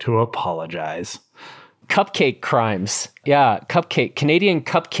called to apologize. Cupcake crimes. Yeah, Canadian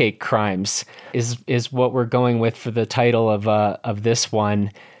cupcake crimes is what we're going with for the title of this one.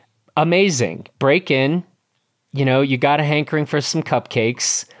 Amazing. Break in, you got a hankering for some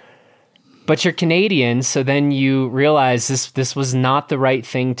cupcakes. But you're Canadian, so then you realize this was not the right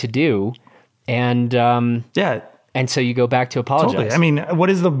thing to do, and and so you go back to apologize. Totally. I mean, what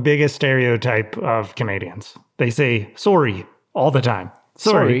is the biggest stereotype of Canadians? They say sorry all the time.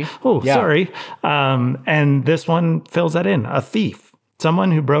 Sorry. Oh, yeah. Sorry. And this one fills that in. A thief,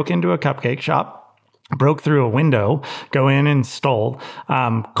 someone who broke into a cupcake shop, broke through a window, go in and stole,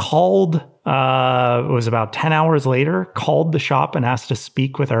 called. It was about 10 hours later, called the shop and asked to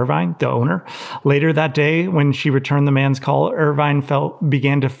speak with Irvine, the owner. Later that day, when she returned the man's call, Irvine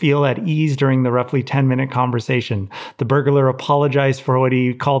began to feel at ease during the roughly 10-minute conversation. The burglar apologized for what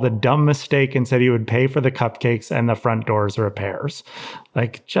he called a dumb mistake and said he would pay for the cupcakes and the front door's repairs.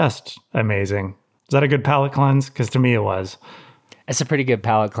 Like, just amazing. Is that a good palate cleanse? Because to me, it was. It's a pretty good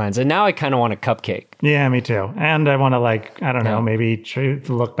palate cleanse. And now I kind of want a cupcake. Yeah, me too. And I want to, maybe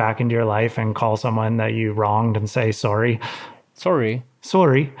look back into your life and call someone that you wronged and say sorry. Sorry.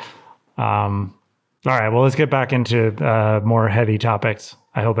 All right, well, let's get back into more heady topics.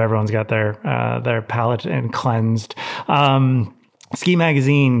 I hope everyone's got their palate and cleansed. Ski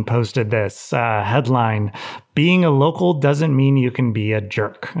Magazine posted this headline, "Being a local doesn't mean you can be a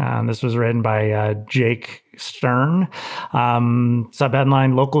jerk." This was written by Jake Stern.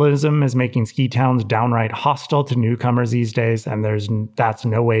 Subheadline, "Localism is making ski towns downright hostile to newcomers these days, and that's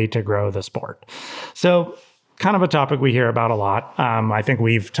no way to grow the sport." So kind of a topic we hear about a lot. I think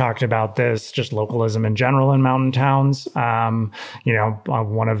we've talked about this, just localism in general in mountain towns.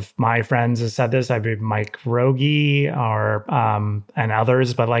 One of my friends has said this, I believe Mike Rogie and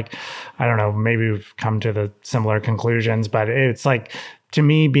others, but like, I don't know, maybe we've come to the similar conclusions, but it's like, to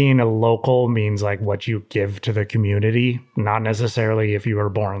me, being a local means like what you give to the community, not necessarily if you were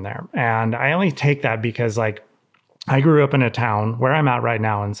born there. And I only take that because like, I grew up in a town where I'm at right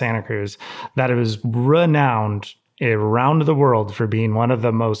now in Santa Cruz that it was renowned around the world for being one of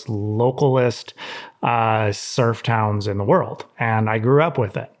the most localist surf towns in the world. And I grew up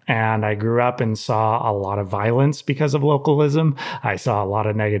with it. And I grew up and saw a lot of violence because of localism. I saw a lot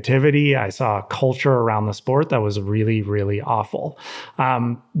of negativity. I saw a culture around the sport that was really, really awful,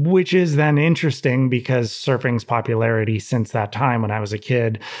 which is then interesting because surfing's popularity since that time when I was a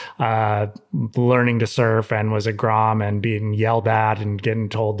kid, learning to surf and was a grom and being yelled at and getting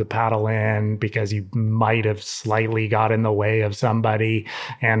told to paddle in because you might have slightly got in the way of somebody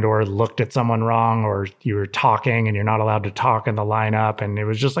and or looked at someone wrong, or you were talking and you're not allowed to talk in the lineup. And it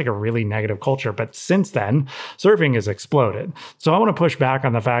was just like a really negative culture. But since then, surfing has exploded. So I want to push back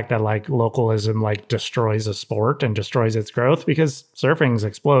on the fact that like localism like destroys a sport and destroys its growth, because surfing's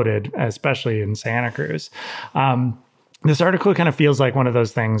exploded, especially in Santa Cruz. This article kind of feels like one of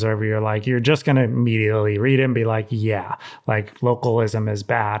those things where you're just going to immediately read it and be like, yeah, like localism is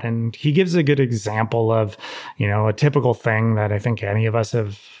bad. And he gives a good example of, a typical thing that I think any of us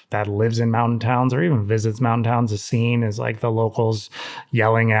that lives in mountain towns or even visits mountain towns has seen is like the locals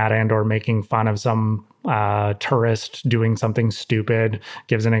yelling at and or making fun of some tourist doing something stupid.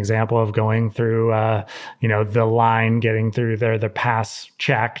 Gives an example of going through, the line, getting through the pass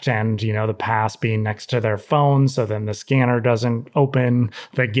checked and, the pass being next to their phone. So then the scanner doesn't open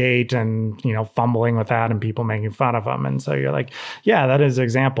the gate and, fumbling with that and people making fun of them. And so you're like, yeah, that is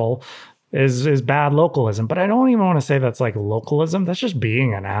example is bad localism. But I don't even want to say that's like localism. That's just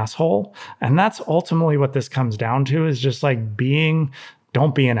being an asshole. And that's ultimately what this comes down to, is just like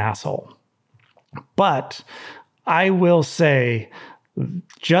don't be an asshole. But I will say,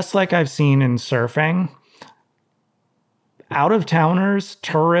 just like I've seen in surfing, out-of-towners,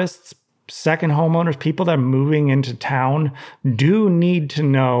 tourists, second homeowners, people that are moving into town do need to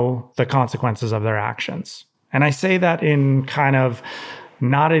know the consequences of their actions. And I say that in kind of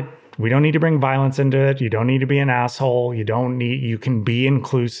we don't need to bring violence into it. You don't need to be an asshole. You can be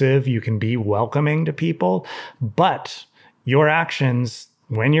inclusive. You can be welcoming to people, but your actions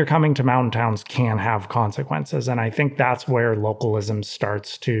when you're coming to mountain towns can have consequences. And I think that's where localism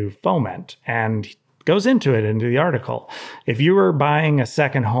starts to foment and goes into the article. If you were buying a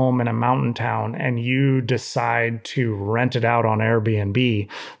second home in a mountain town and you decide to rent it out on Airbnb,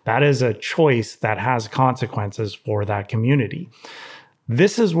 that is a choice that has consequences for that community.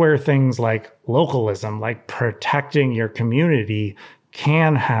 This is where things like localism, like protecting your community,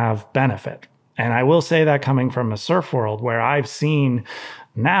 can have benefit. And I will say that coming from a surf world where I've seen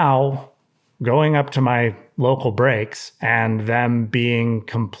now going up to my local breaks and them being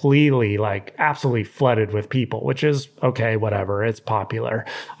completely like absolutely flooded with people, which is okay, whatever, it's popular.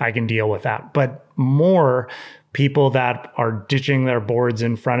 I can deal with that. But more people that are ditching their boards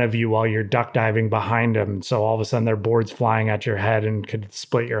in front of you while you're duck diving behind them. So all of a sudden their board's flying at your head and could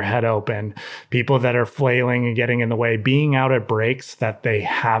split your head open. People that are flailing and getting in the way, being out at breaks that they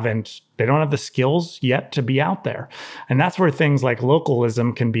don't have the skills yet to be out there. And that's where things like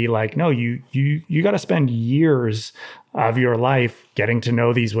localism can be like, no, you got to spend years of your life getting to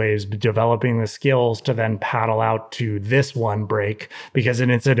know these waves, developing the skills to then paddle out to this one break because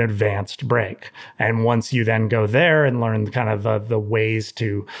it's an advanced break. And once you then go there and learn kind of the ways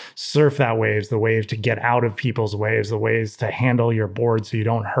to surf that waves, the ways to get out of people's waves, the ways to handle your board so you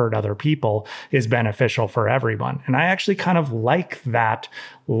don't hurt other people, is beneficial for everyone. And I actually kind of like that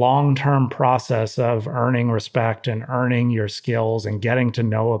long-term process of earning respect and earning your skills and getting to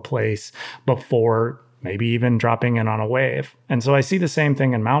know a place before maybe even dropping in on a wave. And so I see the same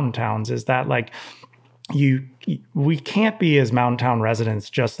thing in mountain towns, is that like we can't be as mountain town residents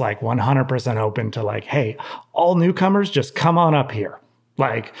just like 100% open to like, hey, all newcomers just come on up here.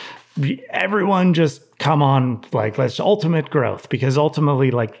 Like everyone just come on, like let's ultimate growth, because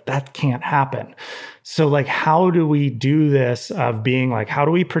ultimately like that can't happen. So like, how do we do this of being like, how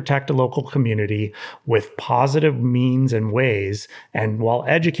do we protect a local community with positive means and ways, and while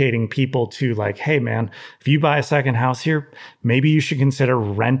educating people to like, hey man, if you buy a second house here, maybe you should consider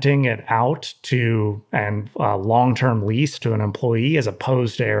renting it out to a long-term lease to an employee as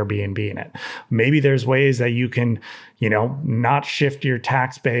opposed to Airbnb in it. Maybe there's ways that you can, not shift your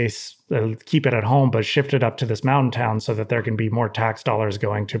tax base keep it at home, but shift it up to this mountain town so that there can be more tax dollars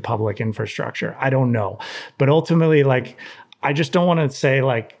going to public infrastructure. I don't know. But ultimately, like, I just don't want to say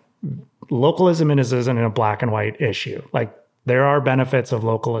like localism isn't a black and white issue. Like, there are benefits of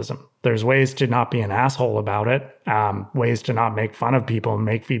localism. There's ways to not be an asshole about it, ways to not make fun of people and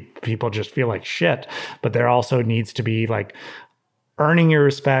make people just feel like shit. But there also needs to be like earning your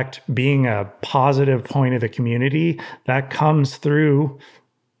respect, being a positive point of the community that comes through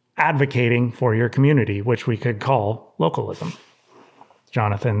advocating for your community, which we could call localism.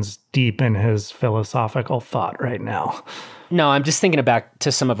 Jonathan's deep in his philosophical thought right now. No, I'm just thinking back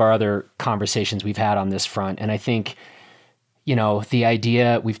to some of our other conversations we've had on this front. And I think, you know, the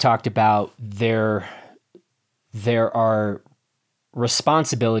idea we've talked about, there are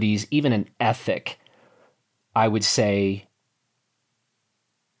responsibilities, even an ethic, I would say,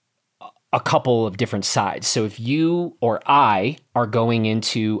 a couple of different sides. So if you or I are going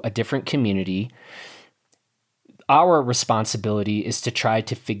into a different community, our responsibility is to try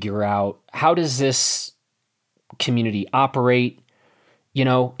to figure out, how does this community operate? You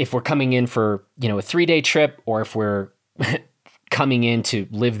know, if we're coming in for, you know, a 3-day trip, or if we're coming in to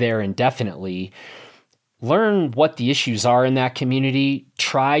live there indefinitely, learn what the issues are in that community,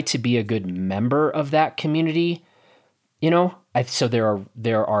 try to be a good member of that community. You know, so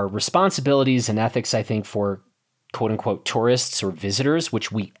there are responsibilities and ethics, I think, for quote unquote tourists or visitors,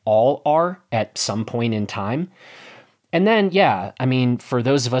 which we all are at some point in time. And then, yeah, I mean, for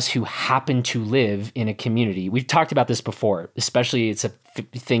those of us who happen to live in a community, we've talked about this before, especially it's a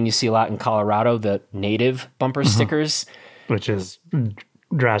thing you see a lot in Colorado, the native bumper stickers. Which is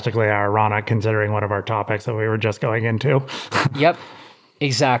drastically ironic considering one of our topics that we were just going into. Yep,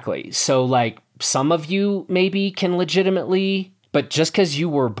 exactly. So like, some of you maybe can legitimately, but just because you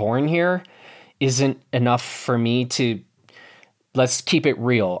were born here isn't enough for me to, let's keep it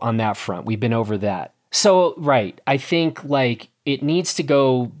real on that front. We've been over that. So, right. I think like it needs to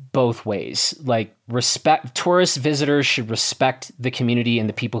go both ways. Like tourist visitors should respect the community and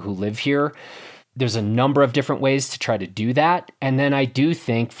the people who live here. There's a number of different ways to try to do that. And then I do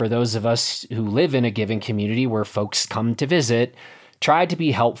think for those of us who live in a given community where folks come to visit, try to be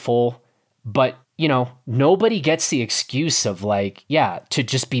helpful. But, you know, nobody gets the excuse of like, yeah, to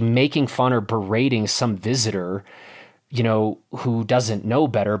just be making fun or berating some visitor, you know, who doesn't know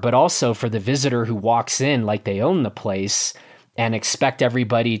better, but also for the visitor who walks in like they own the place and expect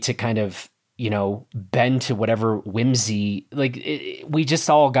everybody to kind of, you know, bend to whatever whimsy. Like we just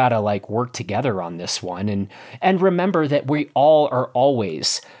all got to like work together on this one and remember that we all are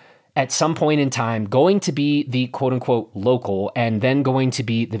always at some point in time going to be the quote unquote local and then going to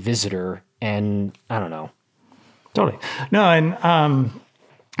be the visitor. And I don't know. Totally. No. And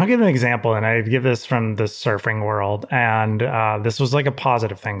I'll give an example, and I give this from the surfing world. And this was like a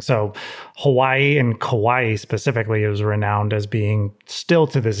positive thing. So Hawaii and Kauai specifically is renowned as being still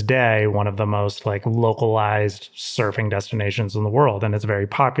to this day one of the most like localized surfing destinations in the world. And it's very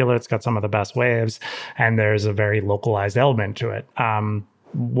popular. It's got some of the best waves, and there's a very localized element to it.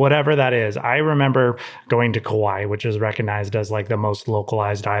 Whatever that is. I remember going to Kauai, which is recognized as like the most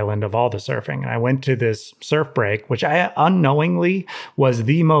localized island of all the surfing. And I went to this surf break, which I unknowingly was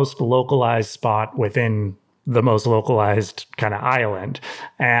the most localized spot within the most localized kind of island.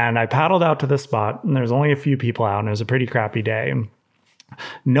 And I paddled out to the spot, and there's only a few people out, and it was a pretty crappy day. And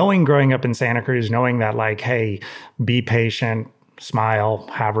knowing growing up in Santa Cruz, knowing that like, hey, be patient, smile,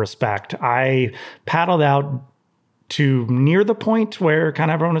 have respect, I paddled out to near the point where kind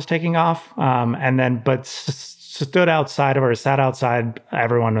of everyone was taking off. And then, but sat outside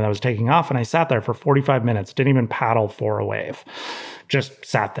everyone that was taking off. And I sat there for 45 minutes, didn't even paddle for a wave, just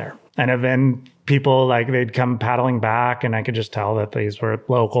sat there. And then people like, they'd come paddling back, and I could just tell that these were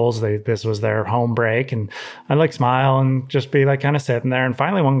locals. This was their home break. And I'd like smile and just be like kind of sitting there. And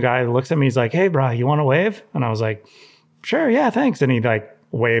finally one guy looks at me, he's like, "Hey bro, you want a wave?" And I was like, "Sure. Yeah, thanks." And he like,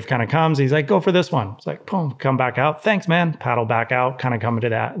 wave kind of comes. He's like, "Go for this one." It's like, boom, come back out. "Thanks, man." Paddle back out, kind of coming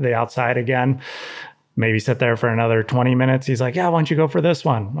to the outside again. Maybe sit there for another 20 minutes. He's like, "Yeah, why don't you go for this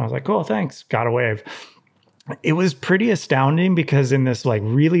one?" I was like, "Cool, thanks." Got a wave. It was pretty astounding because in this like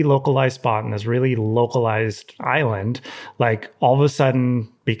really localized spot in this really localized island, like all of a sudden,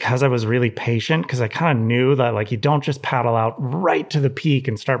 because I was really patient, because I kind of knew that like you don't just paddle out right to the peak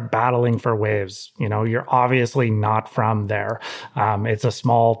and start battling for waves. You know, you're obviously not from there. It's a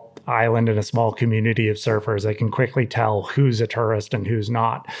small island and a small community of surfers. They can quickly tell who's a tourist and who's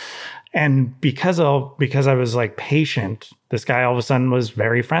not. And because I was like patient, this guy all of a sudden was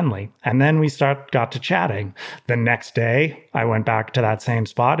very friendly. And then we got to chatting. The next day, I went back to that same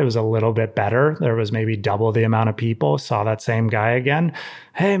spot. It was a little bit better. There was maybe double the amount of people. Saw that same guy again.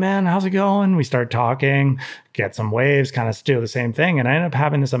 Hey man, how's it going? We start talking, get some waves, kind of do the same thing. And I ended up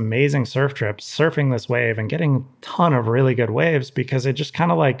having this amazing surf trip, surfing this wave and getting a ton of really good waves because it just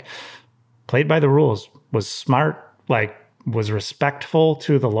kind of like played by the rules, was smart, like was respectful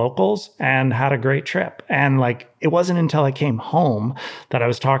to the locals and had a great trip. And like, it wasn't until I came home that I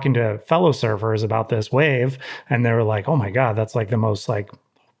was talking to fellow surfers about this wave. And they were like, oh my God, that's like the most like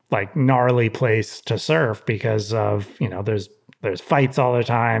gnarly place to surf because of, there's fights all the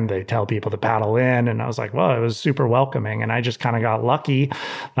time. They tell people to paddle in. And I was like, well, it was super welcoming. And I just kind of got lucky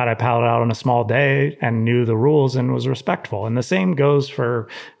that I paddled out on a small day and knew the rules and was respectful. And the same goes for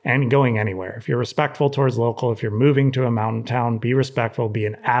going anywhere. If you're respectful towards local, if you're moving to a mountain town, be respectful, be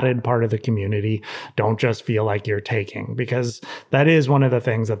an added part of the community. Don't just feel like you're taking, because that is one of the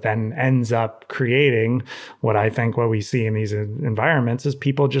things that then ends up creating what we see in these environments is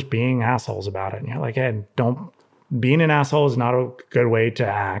people just being assholes about it. And you're like, hey, being an asshole is not a good way to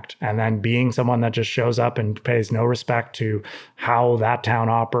act. And then being someone that just shows up and pays no respect to how that town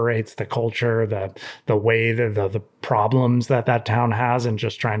operates, the culture, the way, the problems that town has, and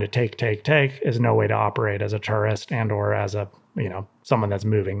just trying to take is no way to operate as a tourist and or as a, someone that's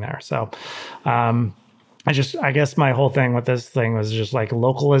moving there. So, I guess my whole thing with this thing was just like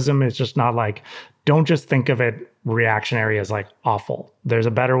localism is just not like, don't just think of it reactionary as like awful. There's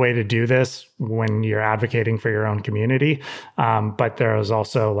a better way to do this when you're advocating for your own community. But there is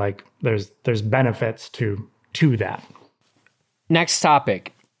also like, there's benefits to that. Next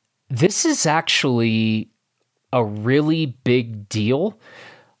topic. This is actually a really big deal.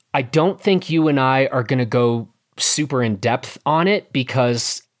 I don't think you and I are going to go super in depth on it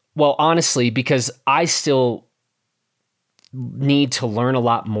because I still need to learn a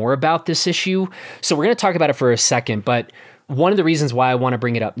lot more about this issue. So we're going to talk about it for a second, but one of the reasons why I want to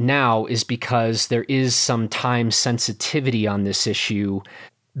bring it up now is because there is some time sensitivity on this issue.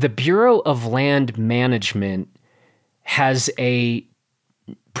 The Bureau of Land Management has a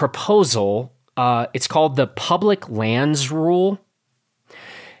proposal. It's called the Public Lands Rule.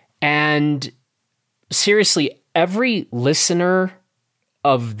 And seriously, every listener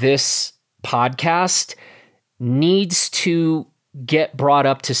of this podcast needs to get brought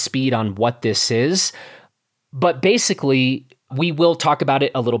up to speed on what this is. But basically, we will talk about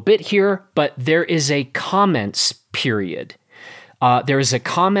it a little bit here, but there is a comments period. There is a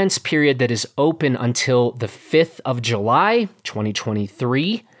comments period that is open until the 5th of July,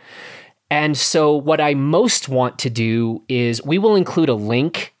 2023. And so what I most want to do is we will include a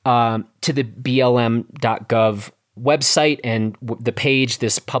link to the blm.gov website and the page,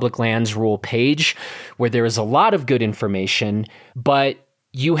 this Public Lands Rule page, where there is a lot of good information, but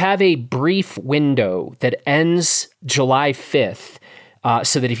you have a brief window that ends July 5th,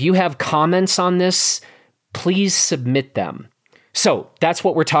 so that if you have comments on this, please submit them. So that's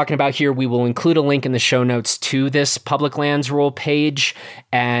what we're talking about here. We will include a link in the show notes to this Public Lands Rule page,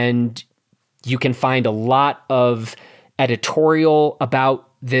 and you can find a lot of editorial about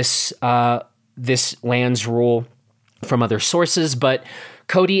this lands rule from other sources. But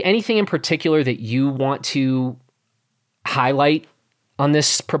Cody, anything in particular that you want to highlight on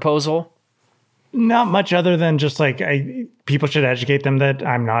this proposal? Not much other than just like people should educate them that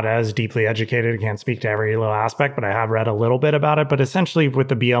I'm not as deeply educated. I can't speak to every little aspect, but I have read a little bit about it. But essentially with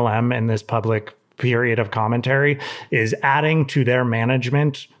the BLM and this public period of commentary is adding to their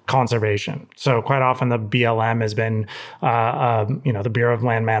management conservation. So quite often the BLM has been, the Bureau of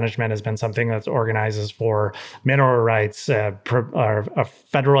Land Management has been something that organizes for mineral rights, or a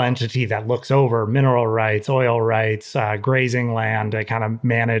federal entity that looks over mineral rights, oil rights, grazing land, to kind of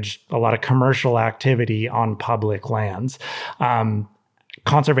manage a lot of commercial activity on public lands.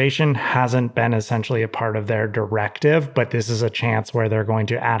 Conservation hasn't been essentially a part of their directive, but this is a chance where they're going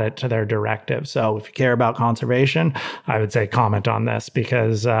to add it to their directive. So if you care about conservation, I would say comment on this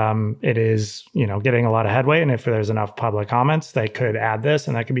because it is, getting a lot of headway. And if there's enough public comments, they could add this,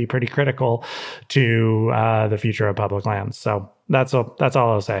 and that could be pretty critical to the future of public lands. So that's all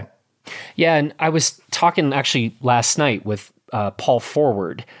I'll say. Yeah, and I was talking actually last night with Paul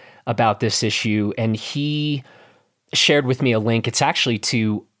Forward about this issue, and he shared with me a link. It's actually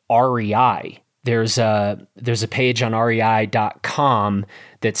to REI. There's a page on rei.com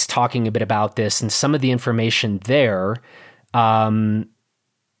that's talking a bit about this, and some of the information there.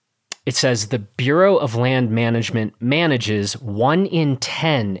 It says the Bureau of Land Management manages 1 in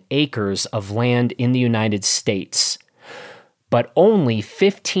 10 acres of land in the United States. but only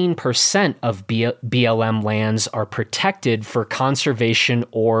 15% of BLM lands are protected for conservation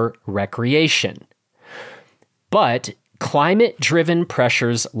or recreation. But climate-driven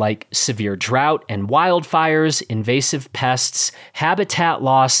pressures like severe drought and wildfires, invasive pests, habitat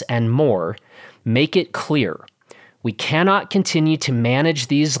loss, and more make it clear we cannot continue to manage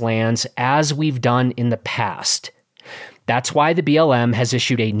these lands as we've done in the past. That's why the BLM has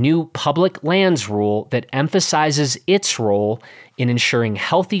issued a new public lands rule that emphasizes its role in ensuring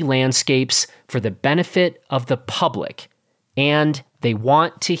healthy landscapes for the benefit of the public, and they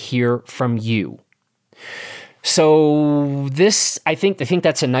want to hear from you. So I think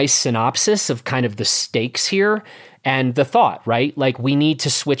that's a nice synopsis of kind of the stakes here and the thought, right? Like, we need to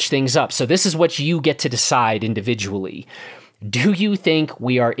switch things up. So this is what you get to decide individually. Do you think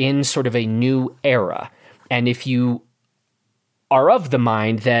we are in sort of a new era? And if you are of the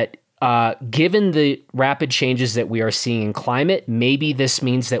mind that given the rapid changes that we are seeing in climate, maybe this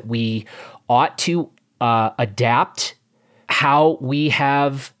means that we ought to adapt how we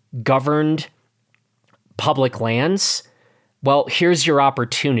have governed public lands, well, here's your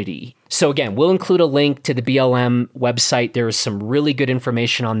opportunity. So again, we'll include a link to the BLM website. There is some really good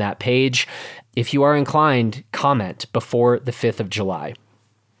information on that page. If you are inclined, comment before the 5th of July.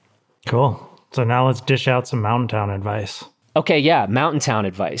 Cool. So now let's dish out some Mountain Town advice. Okay, yeah, Mountain Town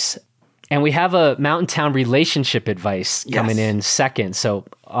advice. And we have a Mountain Town relationship advice coming in second. So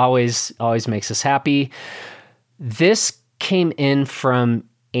always makes us happy. This came in from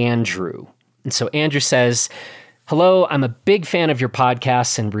Andrew. And so Andrew says, hello, I'm a big fan of your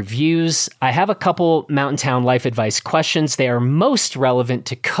podcasts and reviews. I have a couple Mountain Town life advice questions. They are most relevant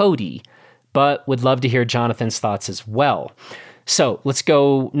to Cody, but would love to hear Jonathan's thoughts as well. So let's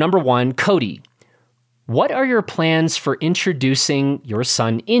go. Number one, Cody, what are your plans for introducing your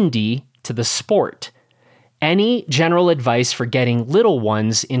son Indy to the sport? Any general advice for getting little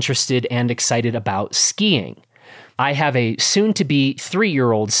ones interested and excited about skiing? I have a soon-to-be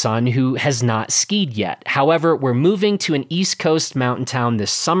 3-year-old son who has not skied yet. However, we're moving to an East Coast mountain town this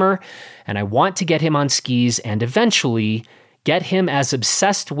summer, and I want to get him on skis and eventually get him as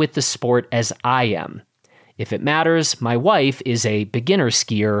obsessed with the sport as I am. If it matters, my wife is a beginner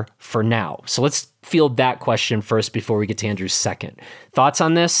skier for now. So let's field that question first before we get to Andrew's second. Thoughts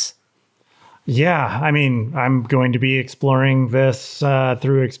on this? Yeah, I mean, I'm going to be exploring this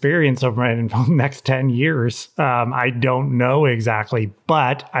through experience over my next 10 years. I don't know exactly,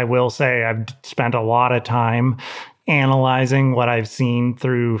 but I will say I've spent a lot of time analyzing what I've seen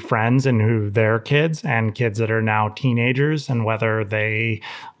through friends and who their kids and kids that are now teenagers and whether they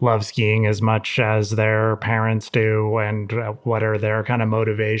love skiing as much as their parents do and what are their kind of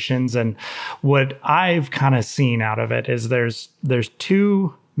motivations. And what I've kind of seen out of it is there's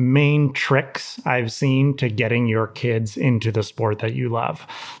two main tricks I've seen to getting your kids into the sport that you love.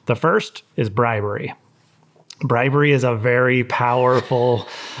 The first is bribery. Bribery is a very powerful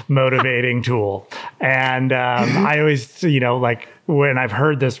motivating tool. And I always, like when I've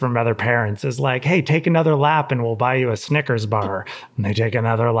heard this from other parents is like, hey, take another lap and we'll buy you a Snickers bar. And they take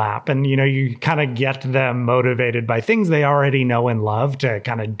another lap. And, you kind of get them motivated by things they already know and love to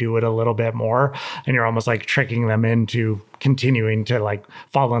kind of do it a little bit more. And you're almost like tricking them into continuing to like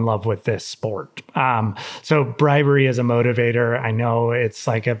fall in love with this sport. So bribery is a motivator. I know it's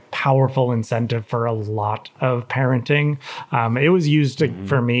like a powerful incentive for a lot of parenting. It was used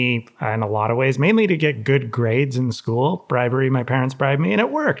for me in a lot of ways, mainly to get good grades in school. Bribery, my parents bribed me and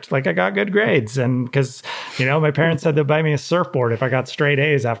it worked. Like I got good grades. And because, my parents said they'd buy me a surfboard if I got straight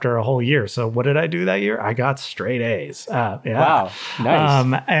A's after a whole year. So what did I do that year? I got straight A's. Yeah. Wow.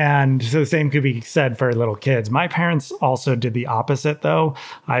 Nice. And so the same could be said for little kids. My parents also did the opposite though.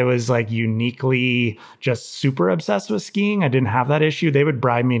 I was like uniquely just super obsessed with skiing. I didn't have that issue. They would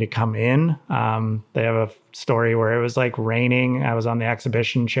bribe me to come in. They have a story where it was like raining. I was on the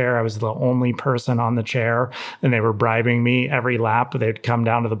exhibition chair. I was the only person on the chair and they were bribing me every lap. They'd come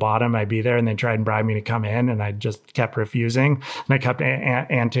down to the bottom. I'd be there and they'd try and bribe me to come in and I just kept refusing. And I kept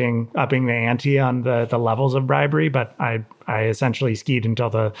upping the ante on the levels of bribery, but I essentially skied until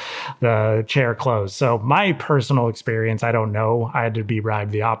the chair closed. So my personal experience, I don't know. I had to be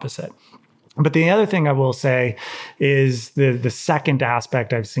bribed the opposite. But the other thing I will say is the second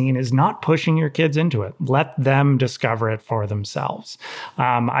aspect I've seen is not pushing your kids into it. Let them discover it for themselves.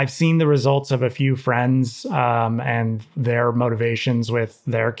 I've seen the results of a few friends and their motivations with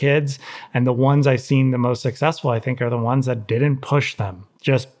their kids. And the ones I've seen the most successful, I think, are the ones that didn't push them.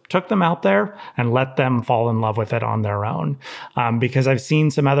 Just took them out there and let them fall in love with it on their own. Because I've seen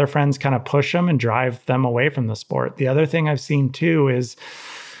some other friends kind of push them and drive them away from the sport. The other thing I've seen too is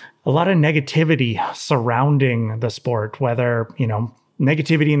a lot of negativity surrounding the sport, whether,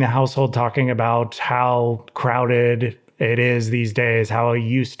 negativity in the household talking about how crowded it is these days, how it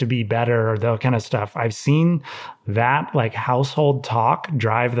used to be better, or that kind of stuff. I've seen that like household talk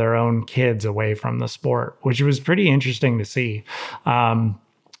drive their own kids away from the sport, which was pretty interesting to see.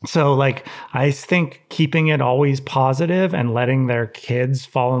 So like, I think keeping it always positive and letting their kids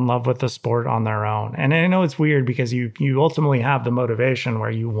fall in love with the sport on their own. And I know it's weird because you ultimately have the motivation where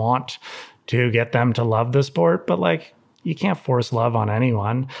you want to get them to love the sport, but like, you can't force love on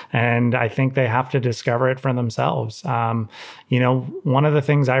anyone. And I think they have to discover it for themselves. One of the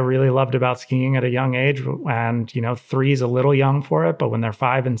things I really loved about skiing at a young age, and, 3 is a little young for it, but when they're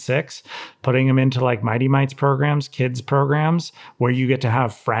 5 and 6, putting them into like Mighty Mites programs, kids programs, where you get to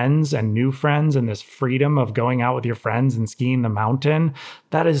have friends and new friends and this freedom of going out with your friends and skiing the mountain,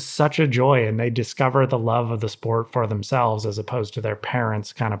 that is such a joy. And they discover the love of the sport for themselves as opposed to their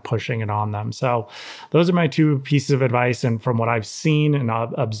parents kind of pushing it on them. So those are my 2 pieces of advice. And from what I've seen and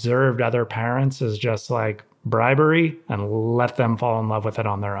observed other parents is just like bribery and let them fall in love with it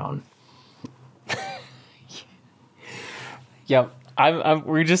on their own. Yeah,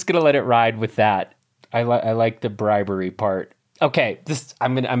 we're just going to let it ride with that. I like the bribery part. Okay,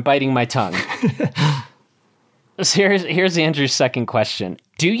 I'm biting my tongue. So here's Andrew's second question.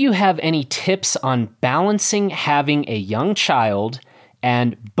 Do you have any tips on balancing having a young child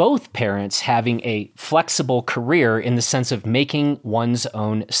and both parents having a flexible career in the sense of making one's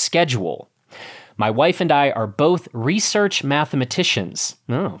own schedule? My wife and I are both research mathematicians.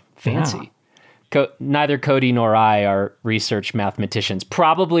 Oh, fancy. Yeah. Neither Cody nor I are research mathematicians.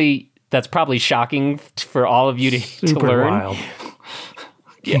 That's probably shocking for all of you to learn. Wild.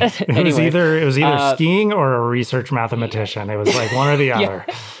 Yeah. It was either skiing or a research mathematician. It was like one or the other.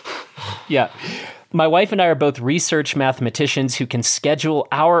 Yeah. My wife and I are both research mathematicians who can schedule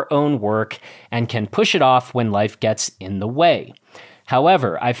our own work and can push it off when life gets in the way.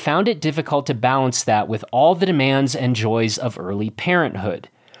 However, I found it difficult to balance that with all the demands and joys of early parenthood.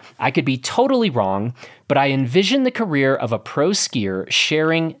 I could be totally wrong, but I envision the career of a pro skier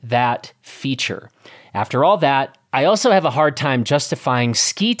sharing that feature. After all that, I also have a hard time justifying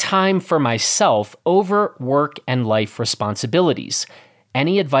ski time for myself over work and life responsibilities.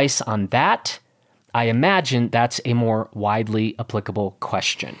 Any advice on that? I imagine that's a more widely applicable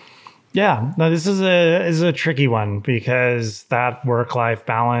question. Yeah, no, this is a tricky one because that work-life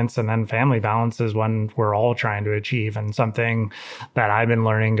balance and then family balance is one we're all trying to achieve, and something that I've been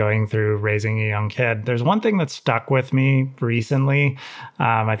learning going through raising a young kid. There's one thing that stuck with me recently.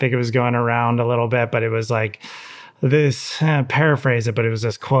 I think it was going around a little bit, but it was like this, paraphrase it, but it was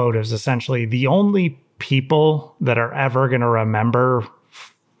this quote. It was essentially, the only people that are ever going to remember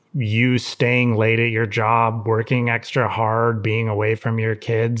you staying late at your job, working extra hard, being away from your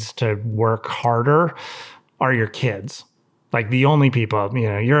kids to work harder are your kids. Like the only people,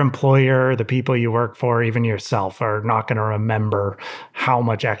 your employer, the people you work for, even yourself are not going to remember how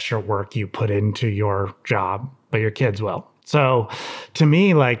much extra work you put into your job, but your kids will. So to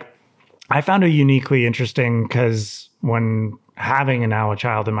me, like, I found it uniquely interesting because when having now a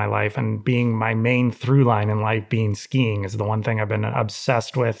child in my life and being my main through line in life being skiing is the one thing I've been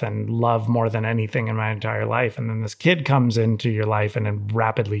obsessed with and love more than anything in my entire life. And then this kid comes into your life and it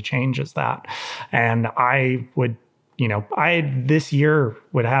rapidly changes that. And I would, this year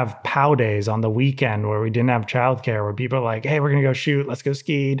would have POW days on the weekend where we didn't have childcare, where people are like, hey, we're going to go shoot, let's go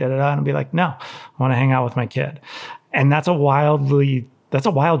ski, And I'd be like, no, I want to hang out with my kid. And that's a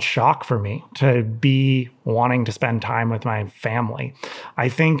wild shock for me to be wanting to spend time with my family. I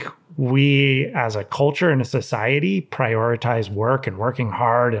think we as a culture and a society prioritize work and working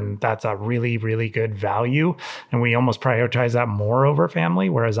hard, and that's a really, really good value. And we almost prioritize that more over family.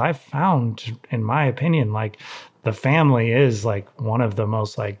 Whereas I've found, in my opinion, like the family is like one of the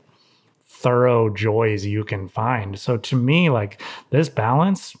most like thorough joys you can find. So to me, like this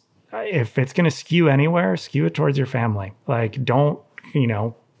balance, if it's going to skew anywhere, skew it towards your family. Like don't,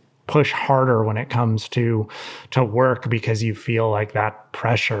 push harder when it comes to work because you feel like that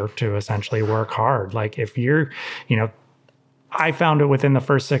pressure to essentially work hard. Like if you're, I found it within the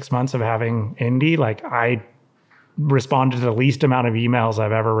first 6 months of having Indy, like I responded to the least amount of emails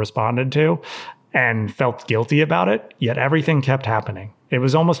I've ever responded to and felt guilty about it, yet everything kept happening. It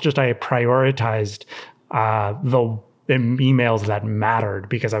was almost just I prioritized the emails that mattered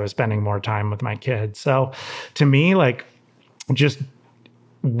because I was spending more time with my kids. So to me, like just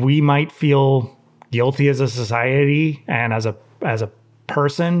we might feel guilty as a society and as a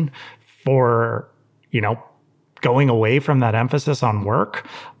person for, going away from that emphasis on work.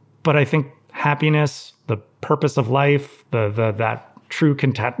 But I think happiness, the purpose of life, that true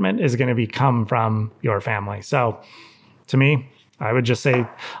contentment is going to come from your family. So to me, I would just say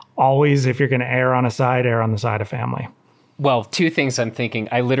always, if you're going to err on the side of family. Well, two things I'm thinking.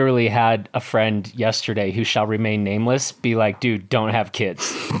 I literally had a friend yesterday who shall remain nameless be like, dude, don't have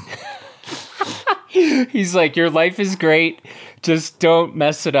kids. He's like, your life is great. Just don't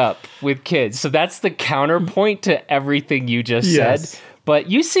mess it up with kids. So that's the counterpoint to everything you just said.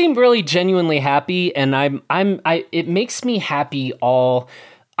 But you seem really genuinely happy, and it makes me happy.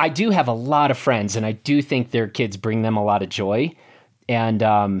 I do have a lot of friends, and I do think their kids bring them a lot of joy, and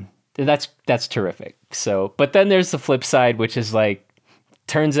that's terrific. So, but then there's the flip side, which is like,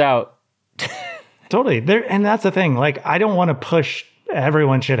 turns out, totally there, and that's the thing. Like, I don't want to push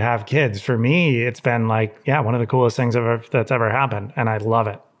everyone should have kids. For me, it's been like, one of the coolest things that's ever happened, and I love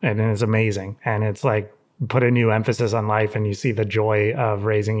it, and it's amazing, and it's like put a new emphasis on life, and you see the joy of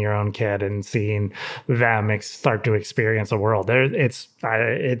raising your own kid and seeing them start to experience the world. It's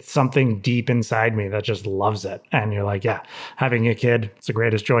something deep inside me that just loves it. And you're like, having a kid, it's the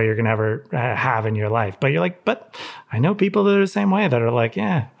greatest joy you're going to ever have in your life. But you're like, but I know people that are the same way, that are like,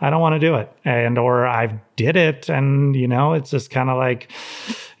 I don't want to do it. or I've did it. And, it's just kind of like,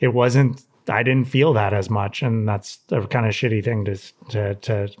 I didn't feel that as much. And that's a kind of shitty thing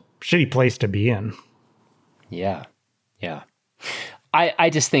shitty place to be in. Yeah. I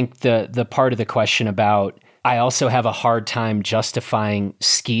just think the part of the question about, I also have a hard time justifying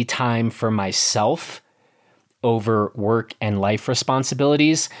ski time for myself over work and life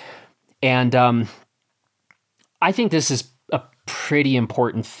responsibilities. And I think this is a pretty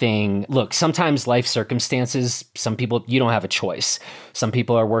important thing. Look, sometimes life circumstances, some people, you don't have a choice. Some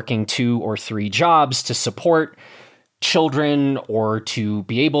people are working 2 or 3 jobs to support children or to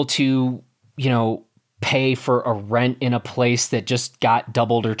be able to, pay for a rent in a place that just got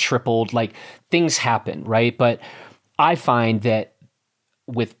doubled or tripled. Like, things happen, right? But I find that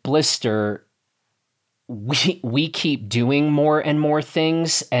with Blister, we keep doing more and more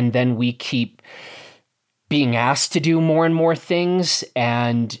things, and then we keep being asked to do more and more things.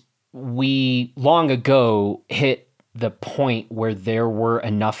 And we long ago hit the point where there were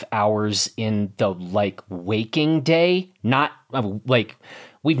enough hours in the waking day, not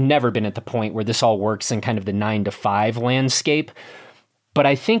we've never been at the point where this all works in kind of the 9 to 5 landscape. But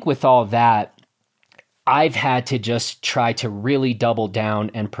I think with all that, I've had to just try to really double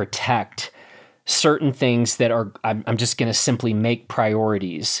down and protect certain things that I'm just going to simply make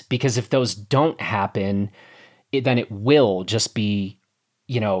priorities. Because if those don't happen, then it will just be,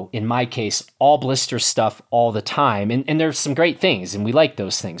 in my case, all Blister stuff all the time. And there's some great things, and we like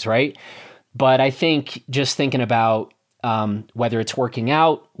those things, right? But I think just thinking about whether it's working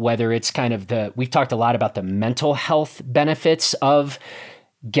out, whether it's kind of we've talked a lot about the mental health benefits of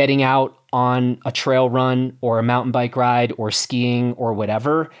getting out on a trail run or a mountain bike ride or skiing or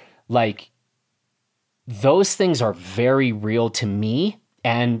whatever. Like, those things are very real to me,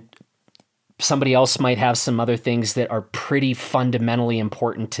 and somebody else might have some other things that are pretty fundamentally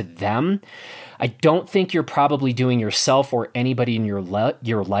important to them. I don't think you're probably doing yourself or anybody in your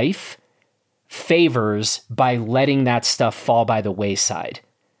life favors by letting that stuff fall by the wayside.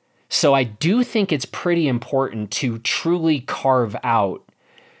 So I do think it's pretty important to truly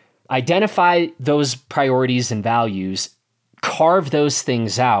identify those priorities and values, carve those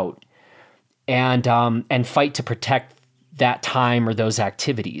things out, and fight to protect that time or those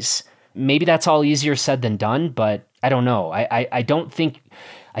activities. Maybe that's all easier said than done, but I don't know. I don't think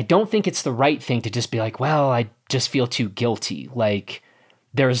it's the right thing to just be like, well, I just feel too guilty. Like,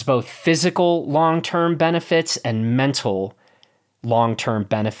 there's both physical long-term benefits and mental long-term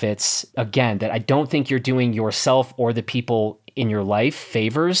benefits, again, that I don't think you're doing yourself or the people in your life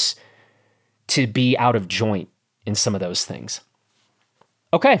favors to be out of joint in some of those things.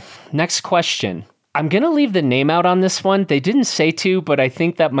 Okay, next question. I'm going to leave the name out on this one. They didn't say to, but I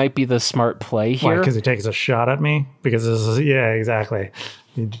think that might be the smart play here. Why? Because he takes a shot at me? Because this is, exactly.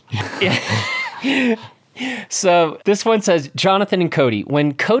 Yeah. So this one says, Jonathan and Cody,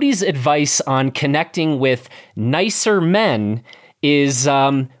 when Cody's advice on connecting with nicer men is,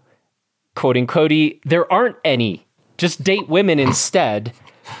 quoting Cody, there aren't any, just date women instead,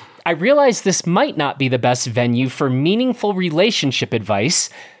 I realize this might not be the best venue for meaningful relationship advice,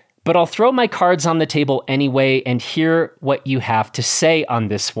 but I'll throw my cards on the table anyway and hear what you have to say on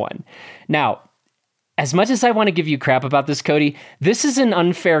this one. Now, as much as I want to give you crap about this, Cody, this is an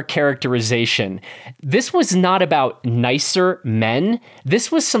unfair characterization. This was not about nicer men.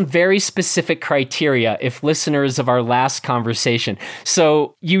 This was some very specific criteria, if listeners of our last conversation.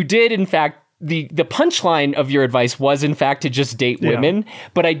 So you did, in fact, the punchline of your advice was in fact to just date women,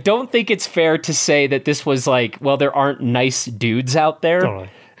 but I don't think it's fair to say that this was like, well, there aren't nice dudes out there. Totally.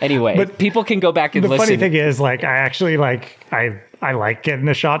 Anyway, but people can go back and listen. The funny thing is, like, I actually I like getting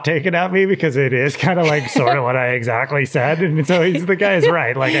a shot taken at me because it is kind of like sort of what I exactly said. And so the guy's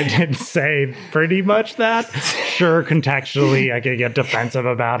right. Like, I did say pretty much that. Sure, contextually, I could get defensive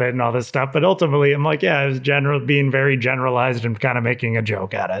about it and all this stuff. But ultimately, I'm like, yeah, I was being very generalized and kind of making a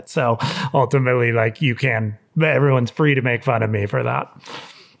joke at it. So ultimately, like, everyone's free to make fun of me for that.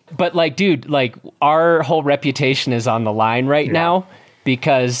 But like, dude, like, our whole reputation is on the line right now,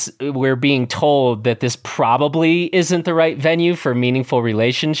 because we're being told that this probably isn't the right venue for meaningful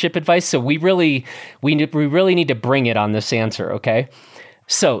relationship advice. So we really need to bring it on this answer, okay?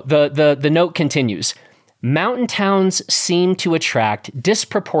 So the note continues. Mountain towns seem to attract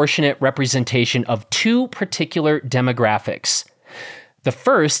disproportionate representation of two particular demographics. The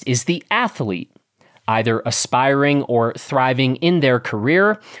first is the athlete, either aspiring or thriving in their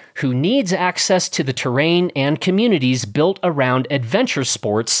career, who needs access to the terrain and communities built around adventure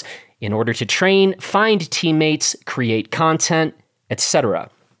sports in order to train, find teammates, create content, etc.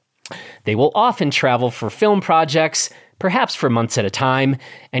 They will often travel for film projects, perhaps for months at a time,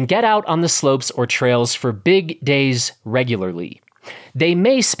 and get out on the slopes or trails for big days regularly. They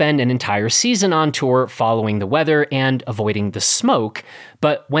may spend an entire season on tour following the weather and avoiding the smoke,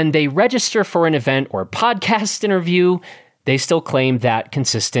 but when they register for an event or podcast interview, they still claim that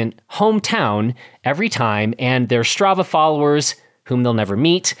consistent hometown every time, and their Strava followers, whom they'll never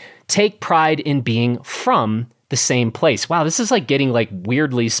meet, take pride in being from the same place. Wow, this is like getting like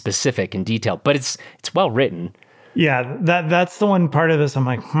weirdly specific and detailed, but it's well written. Yeah, that's the one part of this. I'm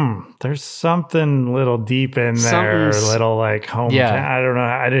like, there's something little deep in there, a little like hometown. Yeah. I don't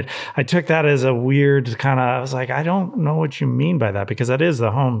know. I took that as a weird kind of, I was like, I don't know what you mean by that, because that is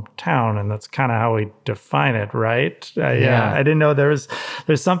the hometown, and that's kind of how we define it, right? Yeah, I didn't know there's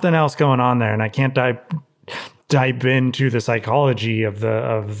something else going on there, and I can't dive into the psychology of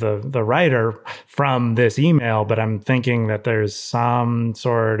the writer from this email, but I'm thinking that there's some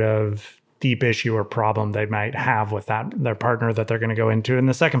sort of deep issue or problem they might have with their partner that they're going to go into in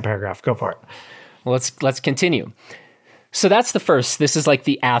the second paragraph. Go for it. Well, let's continue. So that's the first. This is like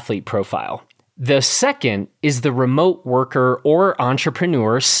the athlete profile. The second is the remote worker or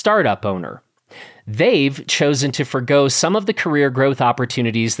entrepreneur startup owner. They've chosen to forgo some of the career growth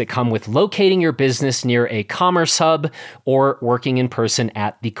opportunities that come with locating your business near a commerce hub or working in person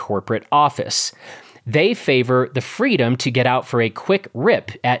at the corporate office. They favor the freedom to get out for a quick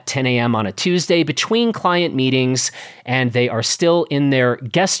rip at 10 a.m. on a Tuesday between client meetings, and they are still in their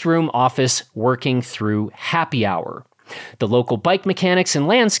guest room office working through happy hour. The local bike mechanics and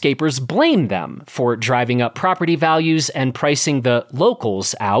landscapers blame them for driving up property values and pricing the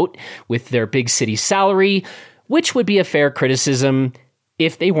locals out with their big city salary, which would be a fair criticism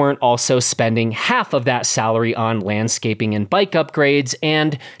if they weren't also spending half of that salary on landscaping and bike upgrades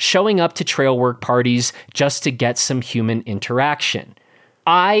and showing up to trail work parties just to get some human interaction.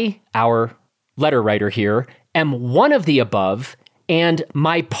 I, our letter writer here, am one of the above, and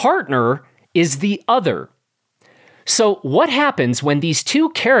my partner is the other. So what happens when these two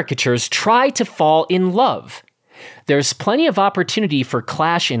caricatures try to fall in love? There's plenty of opportunity for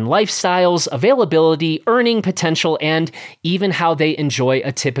clash in lifestyles, availability, earning potential, and even how they enjoy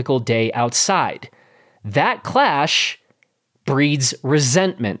a typical day outside. That clash breeds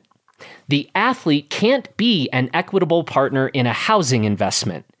resentment. The athlete can't be an equitable partner in a housing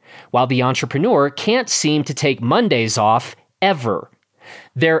investment, while the entrepreneur can't seem to take Mondays off ever.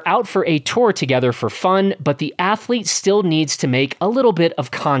 They're out for a tour together for fun, but the athlete still needs to make a little bit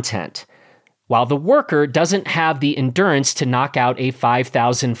of content, while the worker doesn't have the endurance to knock out a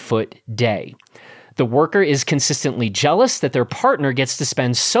 5,000-foot day. The worker is consistently jealous that their partner gets to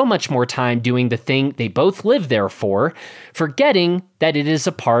spend so much more time doing the thing they both live there for, forgetting that it is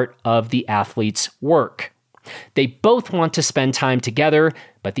a part of the athlete's work. They both want to spend time together,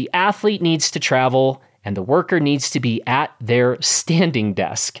 but the athlete needs to travel, and the worker needs to be at their standing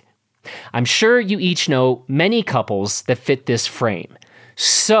desk. I'm sure you each know many couples that fit this frame.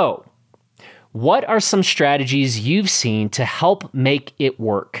 So, what are some strategies you've seen to help make it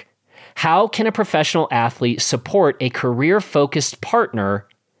work? How can a professional athlete support a career-focused partner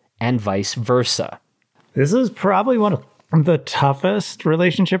and vice versa? This is probably one of the toughest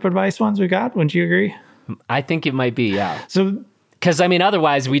relationship advice ones we got. Wouldn't you agree? I think it might be, yeah. So, because, I mean,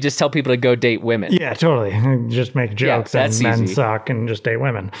 otherwise we just tell people to go date women. Yeah, totally. Just make jokes and men suck and just date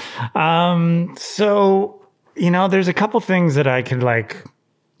women. So, there's a couple things that I could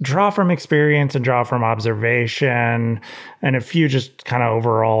draw from experience and draw from observation, and a few just kind of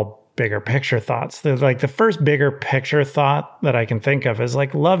overall bigger picture thoughts. The first bigger picture thought that I can think of is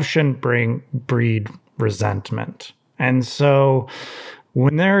like love shouldn't breed resentment. And so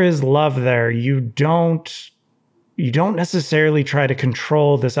when there is love there, you don't necessarily try to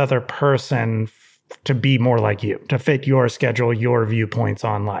control this other person to be more like you, to fit your schedule, your viewpoints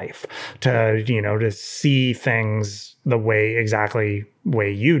on life, to see things the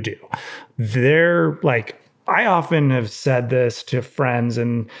way you do. They're like, I often have said this to friends,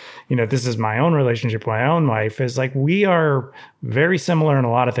 and this is my own relationship with my own wife, is like we are very similar in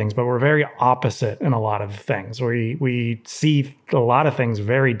a lot of things, but we're very opposite in a lot of things. We see a lot of things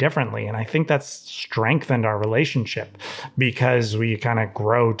very differently, and I think that's strengthened our relationship because we kind of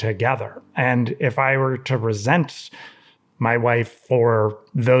grow together. And if I were to resent my wife for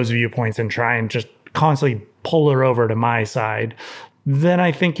those viewpoints and try and just constantly pull her over to my side, then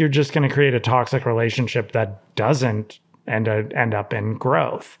I think you're just going to create a toxic relationship that doesn't end up in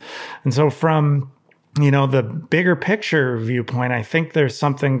growth. And so from, the bigger picture viewpoint, I think there's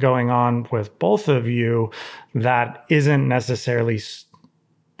something going on with both of you that isn't necessarily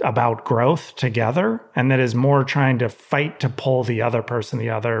about growth together, and that is more trying to fight to pull the other person the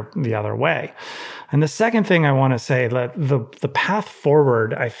other way. And the second thing I want to say, that the path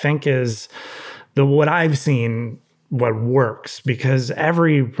forward, I think, is what I've seen, what works, because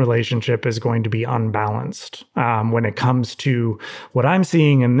every relationship is going to be unbalanced. When it comes to what I'm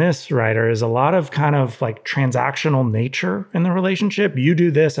seeing in this writer is a lot of kind of like transactional nature in the relationship. You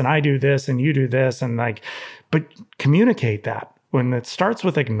do this and I do this and you do this, and but communicate that. When it starts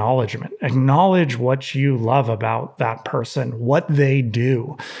with acknowledgement, acknowledge what you love about that person, what they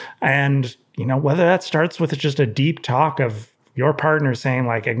do. And, whether that starts with just a deep talk of your partner saying,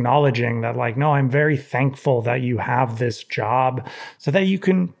 like, acknowledging that, like, no, I'm very thankful that you have this job so that you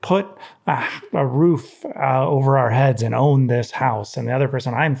can put a roof over our heads and own this house. And the other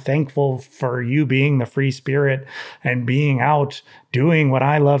person, I'm thankful for you being the free spirit and being out doing what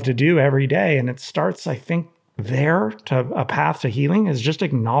I love to do every day. And it starts, I think, there to a path to healing is just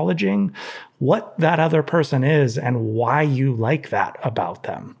acknowledging what that other person is and why you like that about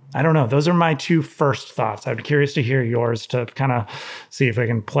them. I don't know. Those are my two first thoughts. I'm curious to hear yours to kind of see if I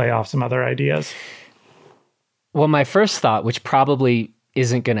can play off some other ideas. Well, my first thought, which probably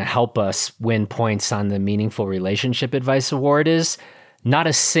isn't going to help us win points on the Meaningful Relationship Advice Award, is not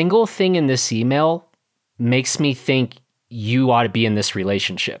a single thing in this email makes me think you ought to be in this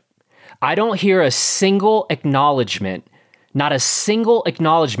relationship. I don't hear a single acknowledgement, not a single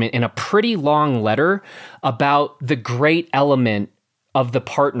acknowledgement in a pretty long letter about the great element of the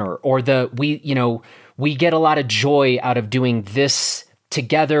partner, or we get a lot of joy out of doing this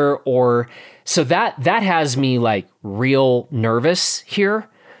together, or so that has me like real nervous here.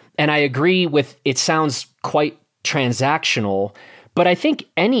 And I agree with, it sounds quite transactional, but I think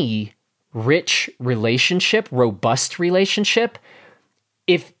any rich relationship, robust relationship,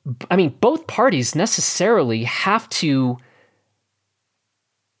 both parties necessarily have to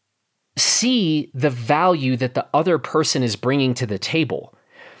see the value that the other person is bringing to the table.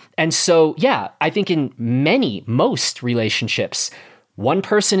 And so, yeah, I think in most relationships, one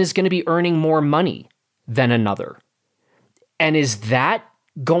person is going to be earning more money than another. And is that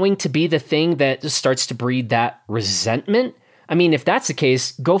going to be the thing that starts to breed that resentment? I mean, if that's the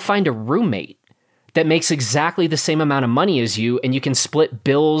case, go find a roommate that makes exactly the same amount of money as you, and you can split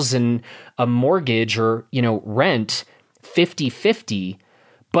bills and a mortgage or, rent 50-50.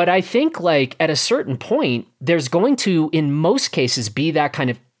 But I think like at a certain point, there's going to, in most cases, be that kind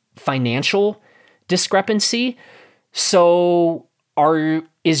of financial discrepancy. So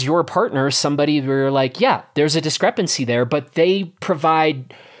is your partner somebody where you're like, yeah, there's a discrepancy there, but they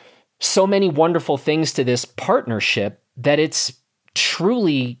provide so many wonderful things to this partnership that it's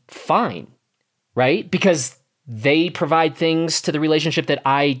truly fine, right? Because they provide things to the relationship that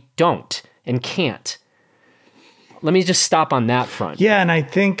I don't and can't. Let me just stop on that front. Yeah, and I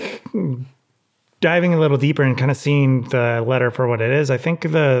think diving a little deeper and kind of seeing the letter for what it is, I think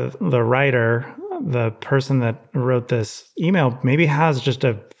the writer, the person that wrote this email, maybe has just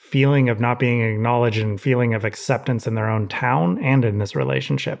a feeling of not being acknowledged and feeling of acceptance in their own town and in this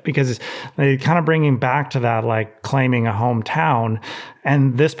relationship, because they kind of bringing back to that, like claiming a hometown.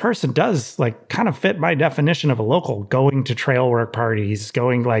 And this person does like kind of fit my definition of a local, going to trail work parties,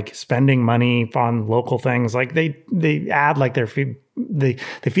 going like spending money on local things. Like they add like they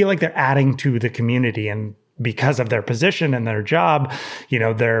feel like they're adding to the community, and because of their position and their job,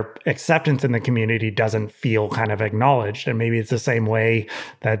 their acceptance in the community doesn't feel kind of acknowledged. And maybe it's the same way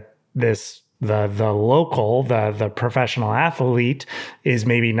that the local, the professional athlete is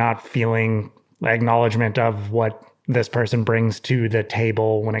maybe not feeling acknowledgement of what this person brings to the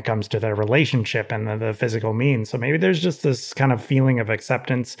table when it comes to their relationship and the physical means. So maybe there's just this kind of feeling of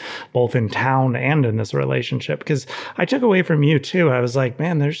acceptance both in town and in this relationship. Because I took away from you too. I was like,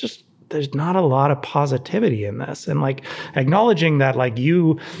 man, there's not a lot of positivity in this. And like acknowledging that like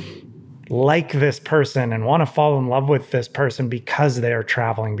you like this person and want to fall in love with this person because they're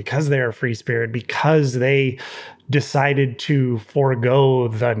traveling, because they're a free spirit, because they decided to forego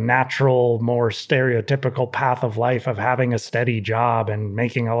the natural, more stereotypical path of life of having a steady job and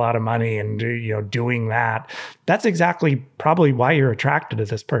making a lot of money and doing that. That's exactly probably why you're attracted to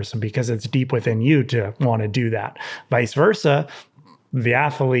this person, because it's deep within you to want to do that. Vice versa, the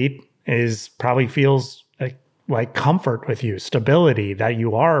athlete probably feels like comfort with you, stability, that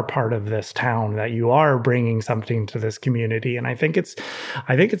you are part of this town, that you are bringing something to this community. And I think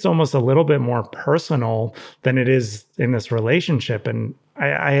it's almost a little bit more personal than it is in this relationship. And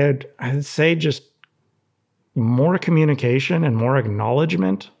I'd say just more communication and more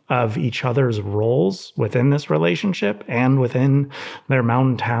acknowledgement of each other's roles within this relationship and within their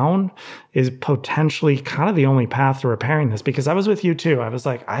mountain town is potentially kind of the only path to repairing this. Because I was with you too. I was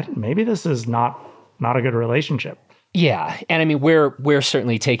like, maybe this is not a good relationship. Yeah. And I mean, we're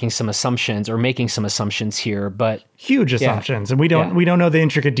certainly taking some assumptions or making some assumptions here, but huge assumptions. And we don't know the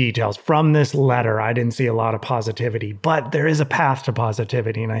intricate details. From this letter, I didn't see a lot of positivity, but there is a path to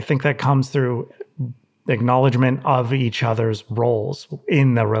positivity. And I think that comes through acknowledgement of each other's roles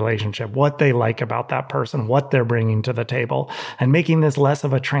in the relationship, what they like about that person, what they're bringing to the table, and making this less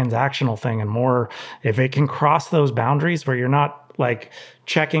of a transactional thing and more, if it can cross those boundaries where you're not like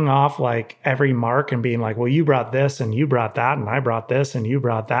checking off like every mark and being like, well, you brought this and you brought that and I brought this and you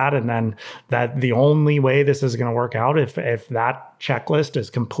brought that. And then that the only way this is going to work out, if that checklist is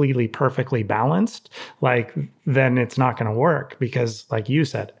completely perfectly balanced, like then it's not going to work, because like you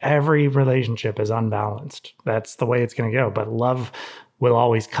said, every relationship is unbalanced. That's the way it's going to go. But love will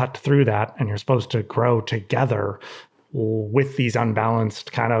always cut through that. And you're supposed to grow together with these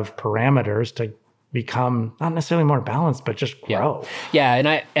unbalanced kind of parameters to become not necessarily more balanced, but just grow.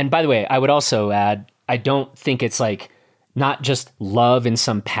 Yeah. And by the way, I would also add, I don't think it's like not just love in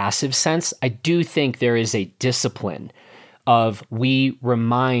some passive sense. I do think there is a discipline of we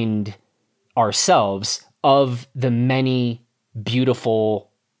remind ourselves of the many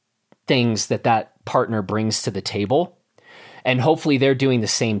beautiful things that partner brings to the table. And hopefully they're doing the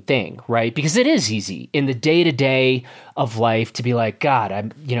same thing, right? Because it is easy in the day-to-day of life to be like,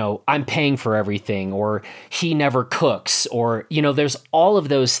 God, I'm paying for everything, or he never cooks, or, there's all of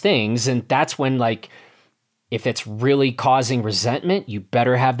those things. And that's when, like, if it's really causing resentment, you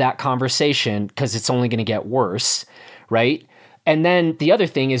better have that conversation, because it's only going to get worse, right? And then the other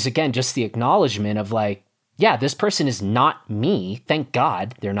thing is, again, just the acknowledgement of like, yeah, this person is not me. Thank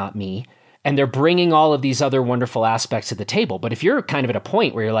God they're not me. And they're bringing all of these other wonderful aspects to the table. But if you're kind of at a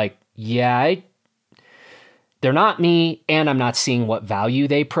point where you're like, they're not me, and I'm not seeing what value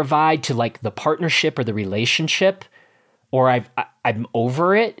they provide to like the partnership or the relationship, or I'm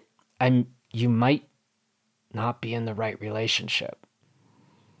over it, you might not be in the right relationship.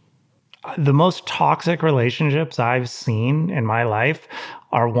 The most toxic relationships I've seen in my life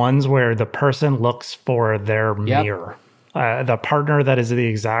are ones where the person looks for their mirror. The partner that is the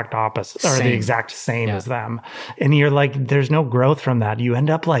exact opposite or the exact same as them. And you're like, there's no growth from that. You end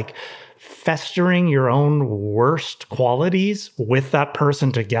up like festering your own worst qualities with that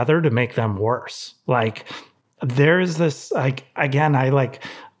person together to make them worse. Like there's this, like, again,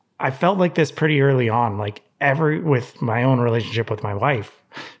 I felt like this pretty early on, like with my own relationship with my wife.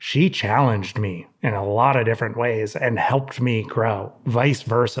 She challenged me in a lot of different ways and helped me grow, vice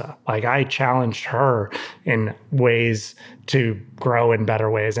versa. Like I challenged her in ways to grow in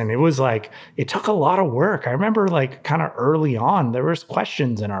better ways. And it was like, it took a lot of work. I remember like kind of early on, there was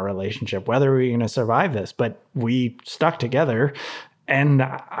questions in our relationship, whether we were going to survive this, but we stuck together. And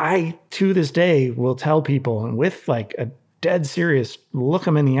I, to this day, will tell people, and with like a dead serious, look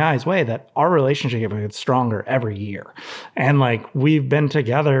them in the eyes way, that our relationship gets stronger every year. And like we've been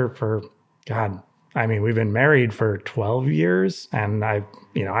together for, we've been married for 12 years. And I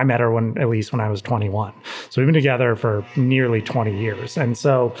met her when I was 21. So we've been together for nearly 20 years. And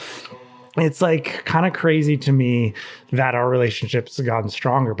so it's like kind of crazy to me that our relationships have gotten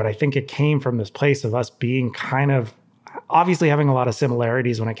stronger. But I think it came from this place of us being kind of obviously having a lot of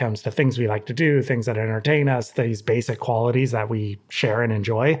similarities when it comes to things we like to do, things that entertain us, these basic qualities that we share and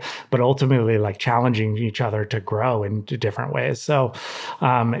enjoy, but ultimately like challenging each other to grow in different ways. So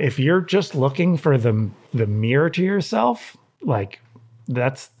if you're just looking for the mirror to yourself, like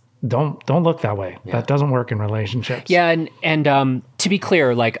don't look that way. Yeah. That doesn't work in relationships. Yeah. And to be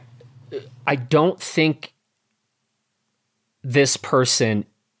clear, like, I don't think this person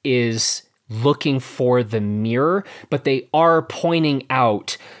is looking for the mirror, but they are pointing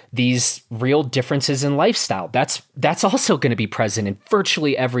out these real differences in lifestyle. That's also going to be present in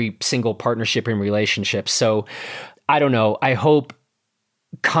virtually every single partnership and relationship. So I don't know. I hope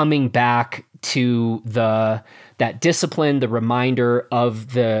coming back to that discipline, the reminder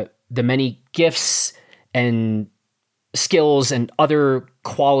of the many gifts and skills and other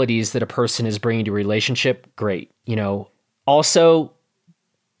qualities that a person is bringing to a relationship, great. Also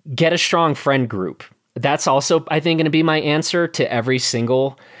get a strong friend group. That's also, I think, going to be my answer to every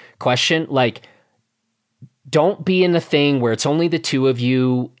single question. Like, don't be in the thing where it's only the two of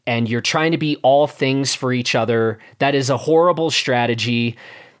you and you're trying to be all things for each other. That is a horrible strategy.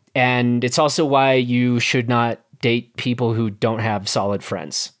 And it's also why you should not date people who don't have solid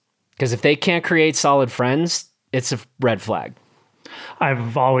friends. Because if they can't create solid friends, it's a red flag.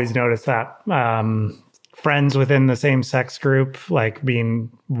 I've always noticed that friends within the same sex group, like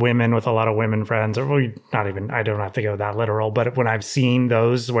being women with a lot of women friends, or not even, I don't have to go that literal, but when I've seen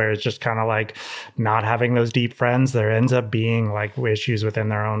those where it's just kind of like not having those deep friends, there ends up being like issues within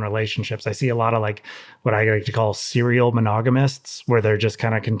their own relationships. I see a lot of like what I like to call serial monogamists, where they're just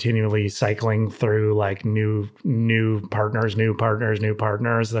kind of continually cycling through like new partners.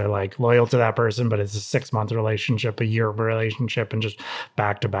 They're like loyal to that person, but it's a 6-month relationship, a year relationship, and just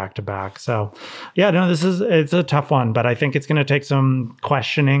back to back to back. So yeah, no, it's a tough one, but I think it's going to take some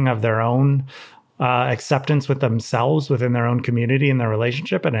questioning of their own acceptance with themselves within their own community and their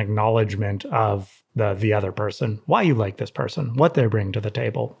relationship, and acknowledgement of the other person, why you like this person, what they bring to the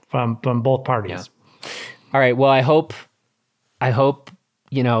table from both parties. Yeah. All right. Well, I hope,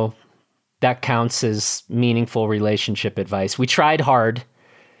 that counts as meaningful relationship advice. We tried hard.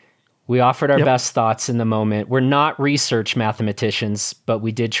 We offered our best thoughts in the moment. We're not research mathematicians, but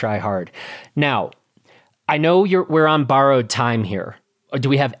we did try hard. Now, I know we're on borrowed time here. Do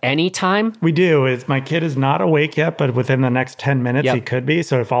we have any time? We do. My kid is not awake yet, but within the next 10 minutes, he could be.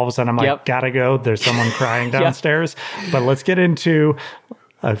 So if all of a sudden I'm like, gotta go, there's someone crying downstairs. But let's get into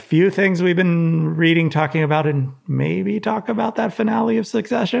a few things we've been reading, talking about, and maybe talk about that finale of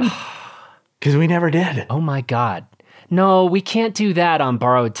Succession. Because we never did. Oh my God. No, we can't do that on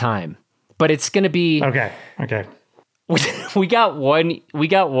borrowed time. But it's going to be... Okay. We got one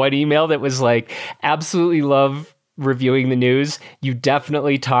email that was like, absolutely love reviewing the news. You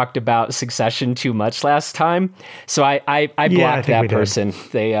definitely talked about Succession too much last time. So I blocked that person.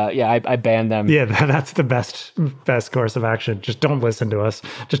 I banned them. Yeah, that's the best course of action. Just don't listen to us.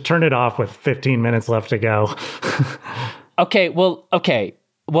 Just turn it off with 15 minutes left to go. Okay. Well,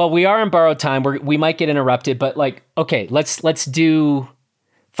 we are in borrowed time. We might get interrupted, but let's do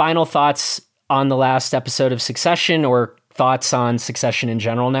final thoughts on the last episode of Succession, or thoughts on Succession in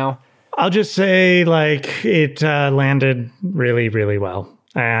general now. I'll just say it landed really, really well.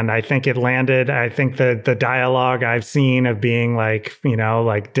 And I think the dialogue I've seen of being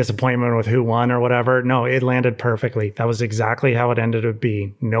disappointment with who won or whatever, no, it landed perfectly. That was exactly how it ended up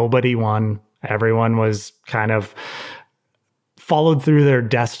being. Nobody won. Everyone was kind of followed through their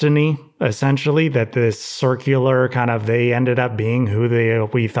destiny, essentially, that this circular kind of, they ended up being who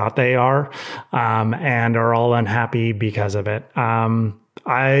we thought they are, and are all unhappy because of it.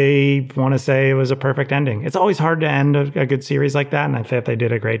 I want to say it was a perfect ending. It's always hard to end a good series like that, and I think they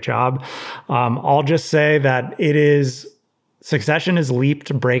did a great job. I'll just say that Succession is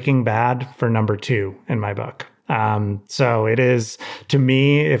leaped Breaking Bad for number 2 in my book. So it is, to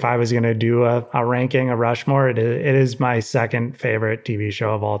me, if I was going to do a ranking, a Rushmore, it is my second favorite TV show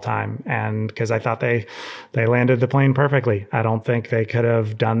of all time. And because I thought they landed the plane perfectly. I don't think they could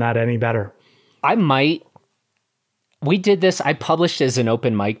have done that any better. We did this. I published as an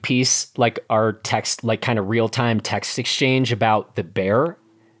open mic piece, like our text, like kind of real time text exchange about The Bear.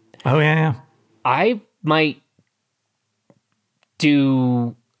 Oh yeah. I might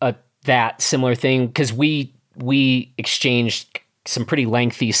do that similar thing, because we exchanged some pretty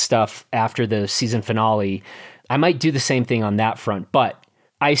lengthy stuff after the season finale. I might do the same thing on that front, but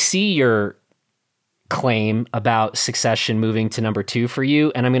I see your claim about Succession moving to number 2 for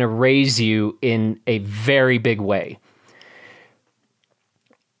you, and I'm going to raise you in a very big way.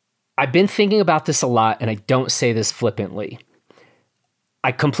 I've been thinking about this a lot, and I don't say this flippantly.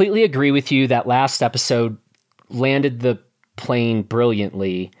 I completely agree with you that last episode landed the plane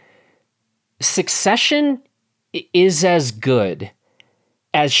brilliantly. Succession is as good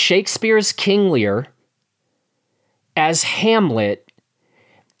as Shakespeare's King Lear, as Hamlet.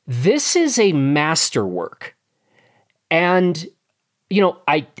 This is a masterwork. And,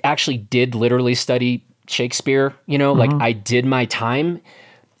 I actually did literally study Shakespeare, like I did my time.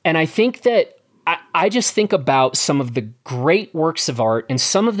 And I think that I just think about some of the great works of art and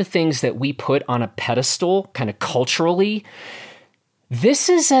some of the things that we put on a pedestal kind of culturally. This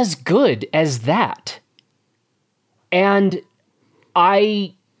is as good as that. And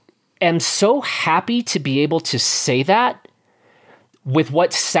I am so happy to be able to say that with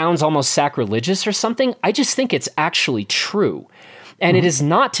what sounds almost sacrilegious or something. I just think it's actually true. And it is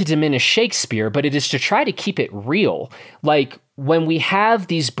not to diminish Shakespeare, but it is to try to keep it real. Like when we have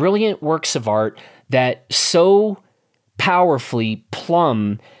these brilliant works of art that so powerfully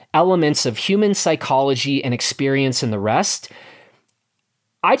plumb elements of human psychology and experience and the rest,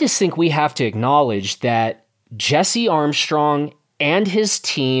 I just think we have to acknowledge that Jesse Armstrong and his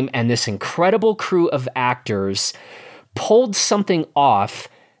team and this incredible crew of actors pulled something off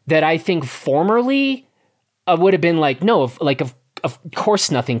that I think formerly would have been like, no, of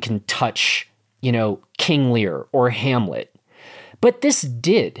course nothing can touch, King Lear or Hamlet. But this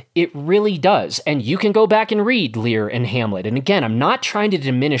did. It really does. And you can go back and read Lear and Hamlet. And again, I'm not trying to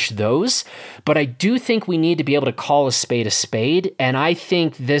diminish those, but I do think we need to be able to call a spade a spade. And I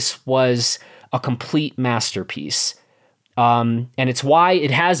think this was a complete masterpiece. And it's why it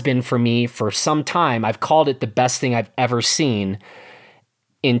has been for me for some time. I've called it the best thing I've ever seen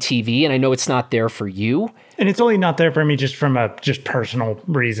in TV, and I know it's not there for you. And it's only not there for me just from just personal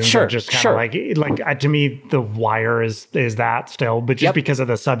reasons. Sure, just kind of like to me, The Wire is that still, but just because of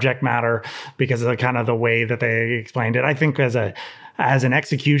the subject matter, because of the kind of the way that they explained it, I think as an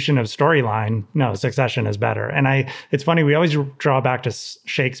execution of storyline, no, Succession is better. And it's funny, we always draw back to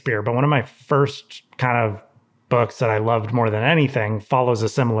Shakespeare, but one of my first kind of books that I loved more than anything follows a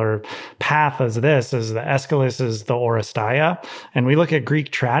similar path as this, as the Aeschylus is the Oresteia. And we look at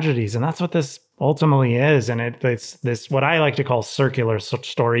Greek tragedies, and that's what this ultimately is. And it's this, what I like to call circular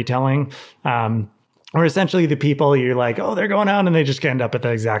storytelling, or essentially the people you're like, oh, they're going out and they just end up at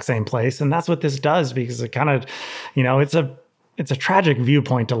the exact same place. And that's what this does, because it kind of, it's a tragic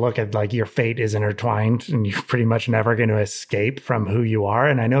viewpoint to look at, like your fate is intertwined and you're pretty much never going to escape from who you are.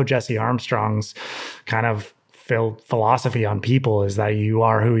 And I know Jesse Armstrong's kind of philosophy on people is that you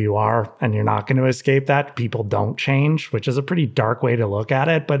are who you are and you're not going to escape that. People don't change, which is a pretty dark way to look at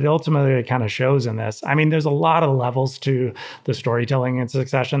it, but ultimately it kind of shows in this. I mean, there's a lot of levels to the storytelling in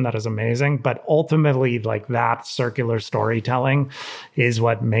Succession that is amazing, but ultimately like that circular storytelling is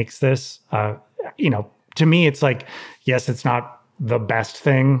what makes this, to me, it's like, yes, it's not the best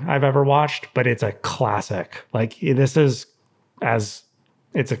thing I've ever watched, but it's a classic. Like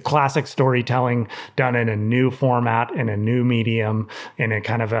it's a classic storytelling done in a new format, in a new medium, in a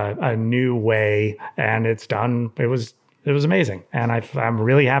kind of a new way. And it was amazing. And I'm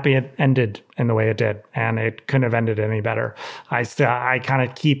really happy it ended in the way it did. And it couldn't have ended any better. I kind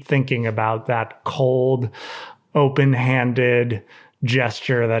of keep thinking about that cold, open-handed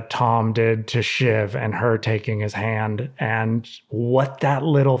gesture that Tom did to Shiv and her taking his hand, and what that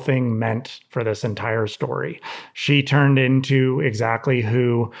little thing meant for this entire story. She turned into exactly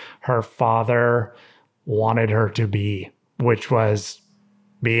who her father wanted her to be, which was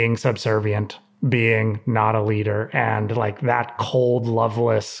being subservient, being not a leader, and like that cold,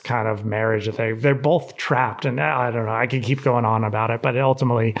 loveless kind of marriage that they're both trapped. And I don't know, I could keep going on about it, but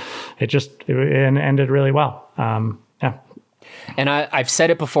ultimately it ended really well. Yeah. And I've said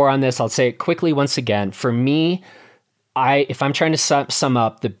it before on this. I'll say it quickly once again. For me, if I'm trying to sum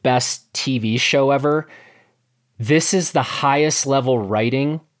up the best TV show ever, this is the highest level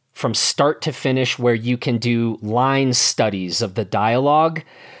writing from start to finish, where you can do line studies of the dialogue.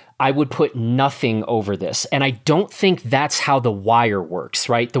 I would put nothing over this. And I don't think that's how The Wire works,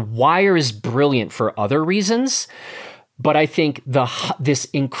 right? The Wire is brilliant for other reasons, but I think this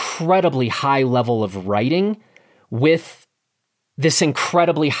incredibly high level of writing with this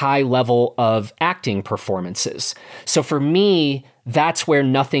incredibly high level of acting performances. So for me, that's where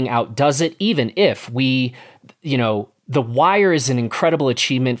nothing outdoes it, even if The Wire is an incredible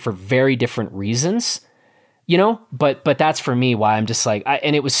achievement for very different reasons, but that's for me why I'm just like,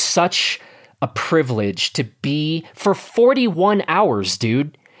 and it was such a privilege to be for 41 hours,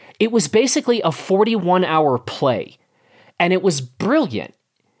 dude. It was basically a 41-hour play, and it was brilliant.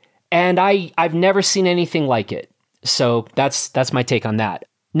 And I've never seen anything like it. So that's my take on that.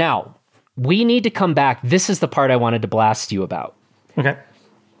 Now, we need to come back. This is the part I wanted to blast you about. Okay.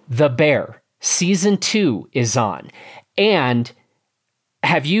 The Bear, season 2 is on. And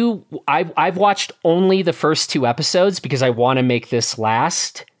I've watched only the first 2 episodes because I want to make this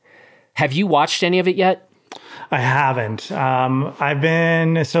last. Have you watched any of it yet? I haven't.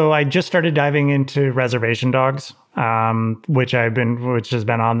 I just started diving into Reservation Dogs. which has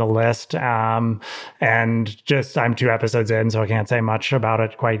been on the list. And just I'm 2 episodes in, so I can't say much about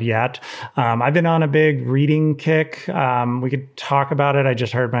it quite yet. I've been on a big reading kick. We could talk about it. I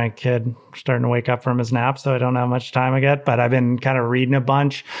just heard my kid starting to wake up from his nap, so I don't know how much time I get, but I've been kind of reading a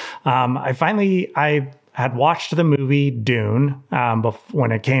bunch. I had watched the movie Dune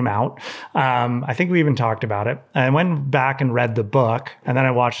when it came out. I think we even talked about it. I went back and read the book, and then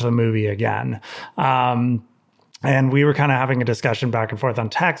I watched the movie again. And we were kind of having a discussion back and forth on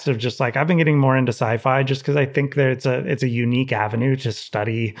text of just like, I've been getting more into sci-fi just because I think that it's a unique avenue to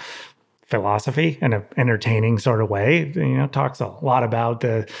study philosophy in an entertaining sort of way. You know, talks a lot about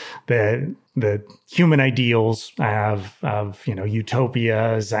the human ideals of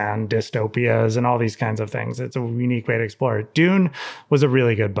utopias and dystopias and all these kinds of things. It's a unique way to explore it. Dune was a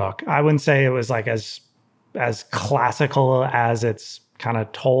really good book. I wouldn't say it was like as classical as it's kind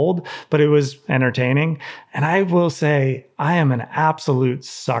of told, but it was entertaining. And I will say I am an absolute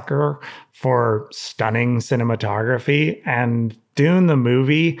sucker for stunning cinematography, and Dune the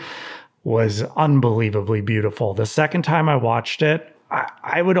movie was unbelievably beautiful. The second time I watched it,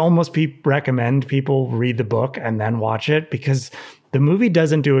 I would almost recommend people read the book and then watch it, because the movie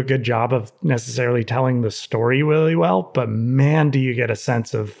doesn't do a good job of necessarily telling the story really well, but man, do you get a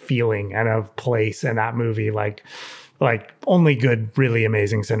sense of feeling and of place in that movie like only good, really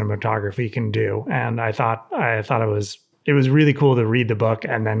amazing cinematography can do. And I thought it was really cool to read the book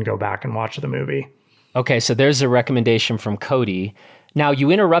and then go back and watch the movie. Okay, so there's a recommendation from Cody. Now, you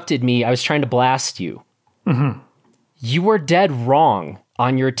interrupted me. I was trying to blast you. Mm-hmm. You were dead wrong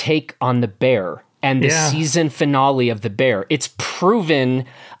on your take on The Bear and the season finale of The Bear. It's proven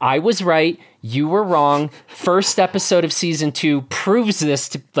I was right. You were wrong. First episode of season 2 proves this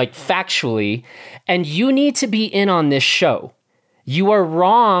to, like, factually, and you need to be in on this show. You are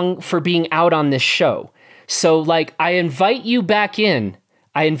wrong for being out on this show. So, like, I invite you back in.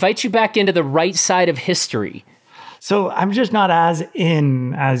 I invite you back into the right side of history. So I'm just not as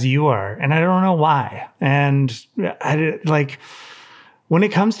in as you are, and I don't know why. And when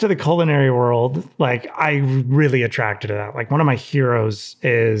it comes to the culinary world, like, I really attracted to that. Like, one of my heroes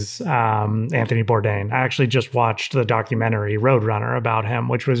is Anthony Bourdain. I actually just watched the documentary Roadrunner about him,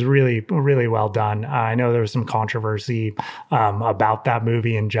 which was really, really well done. I know there was some controversy about that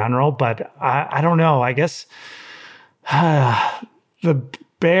movie in general, but I don't know. I guess The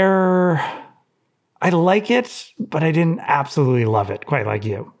Bear, I like it, but I didn't absolutely love it quite like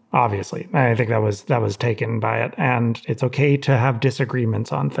you. Obviously, I think that was taken by it, and it's okay to have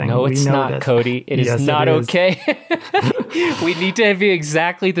disagreements on things. No, it's not, Cody. It is not okay. We need to be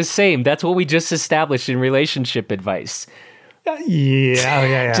exactly the same. That's what we just established in relationship advice.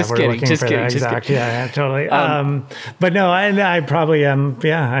 Yeah. Just We're kidding. looking Just for kidding. that. Just Exactly. kidding. Yeah, totally. But no, I probably am.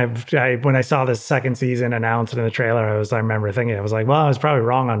 When I saw the second season announced in the trailer, I remember thinking, I was like, well, I was probably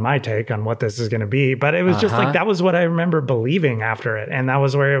wrong on my take on what this is going to be. But it was just like, that was what I remember believing after it. And that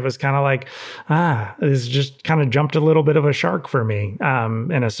was where it was kind of like, this just kind of jumped a little bit of a shark for me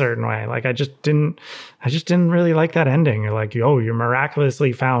in a certain way. Like, I just didn't really like that ending. You're like, oh, you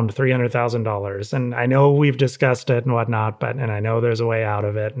miraculously found $300,000. And I know we've discussed it and whatnot, and I know there's a way out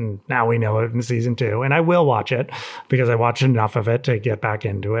of it. And now we know it in season 2. And I will watch it because I watched enough of it to get back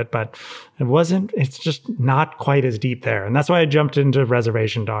into it. But it's just not quite as deep there. And that's why I jumped into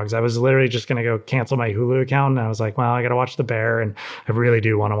Reservation Dogs. I was literally just going to go cancel my Hulu account. And I was like, well, I got to watch The Bear. And I really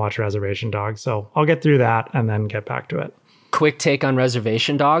do want to watch Reservation Dogs. So I'll get through that and then get back to it. Quick take on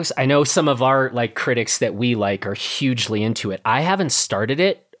Reservation Dogs. I know some of our critics that we like are hugely into it. I haven't started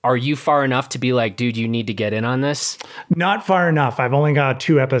it. Are you far enough to be like, dude, you need to get in on this? Not far enough. I've only got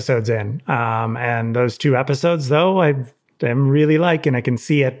 2 episodes in. And those 2 episodes, though, I'm really liking. I can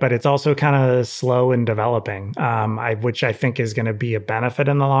see it, but it's also kind of slow in developing, which I think is going to be a benefit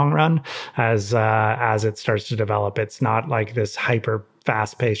in the long run as it starts to develop. It's not like this hyper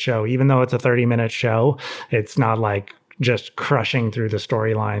fast-paced show. Even though it's a 30-minute show, it's not like just crushing through the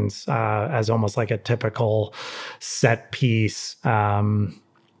storylines as almost like a typical set piece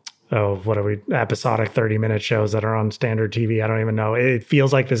episodic 30-minute shows that are on standard TV. I don't even know. It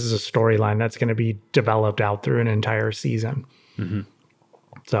feels like this is a storyline that's going to be developed out through an entire season. Mm-hmm.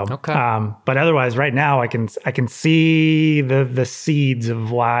 So, okay. But otherwise, right now, I can see the seeds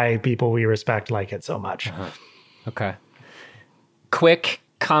of why people we respect like it so much. Uh-huh. Okay. Quick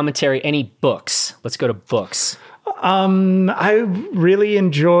commentary. Any books? Let's go to books. I really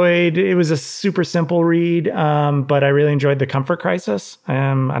enjoyed, it was a super simple read, but I really enjoyed The Comfort Crisis. I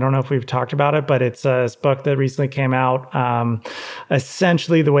don't know if we've talked about it, but it's a book that recently came out.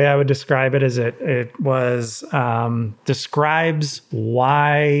 Essentially, the way I would describe it is it was describes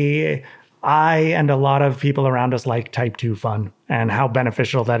why I and a lot of people around us like type 2 fun and how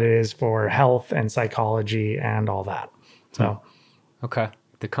beneficial that it is for health and psychology and all that. So, okay.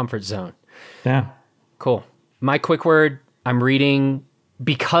 The comfort zone. Yeah. Cool. My quick word, I'm reading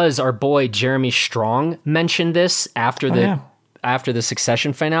because our boy Jeremy Strong mentioned this after the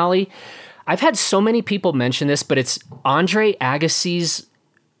Succession finale. I've had so many people mention this, but it's Andre Agassi's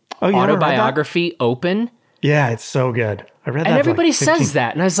autobiography, Open. Yeah, it's so good. I read that. And everybody says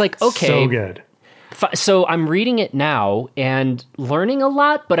that. And I was like, okay. So good. So I'm reading it now and learning a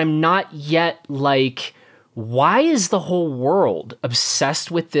lot, but I'm not yet like, why is the whole world obsessed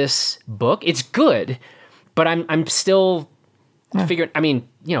with this book? It's good, but I'm still figuring, I mean,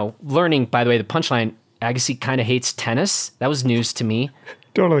 learning, by the way, the punchline, Agassi kind of hates tennis. That was news to me.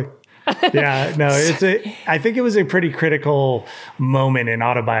 Totally. Yeah, no, I think it was a pretty critical moment in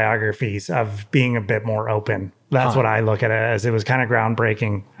autobiographies of being a bit more open. That's what I look at it as. It was kind of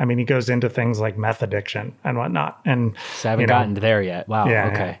groundbreaking. I mean, he goes into things like meth addiction and whatnot. And so I haven't gotten there yet. Wow. Yeah.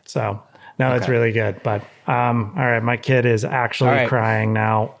 Okay. Yeah. So no, it's really good. But all right, my kid is actually crying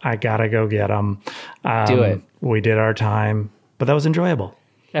now. I gotta go get him. Do it. We did our time, but that was enjoyable.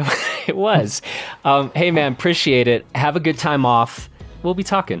 It was. Hey man, appreciate it. Have a good time off. We'll be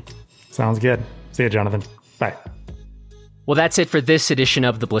talking. Sounds good. See you, Jonathan. Bye. Well, that's it for this edition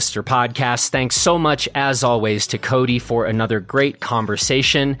of the Blister Podcast. Thanks so much, as always, to Cody for another great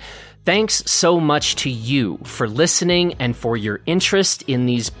conversation. Thanks so much to you for listening and for your interest in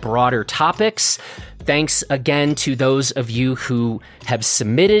these broader topics. Thanks again to those of you who have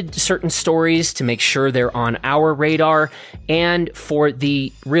submitted certain stories to make sure they're on our radar, and for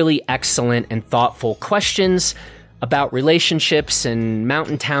the really excellent and thoughtful questions about relationships and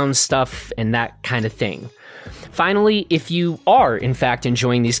mountain town stuff and that kind of thing. Finally, if you are, in fact,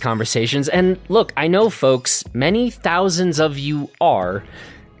 enjoying these conversations, and look, I know, folks, many thousands of you are,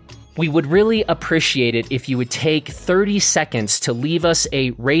 we would really appreciate it if you would take 30 seconds to leave us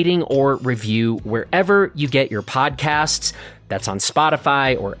a rating or review wherever you get your podcasts. That's on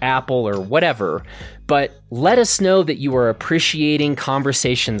Spotify or Apple or whatever. But let us know that you are appreciating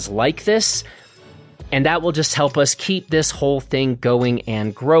conversations like this, and that will just help us keep this whole thing going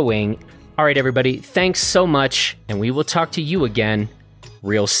and growing. All right, everybody, thanks so much, and we will talk to you again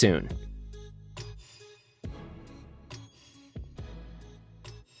real soon.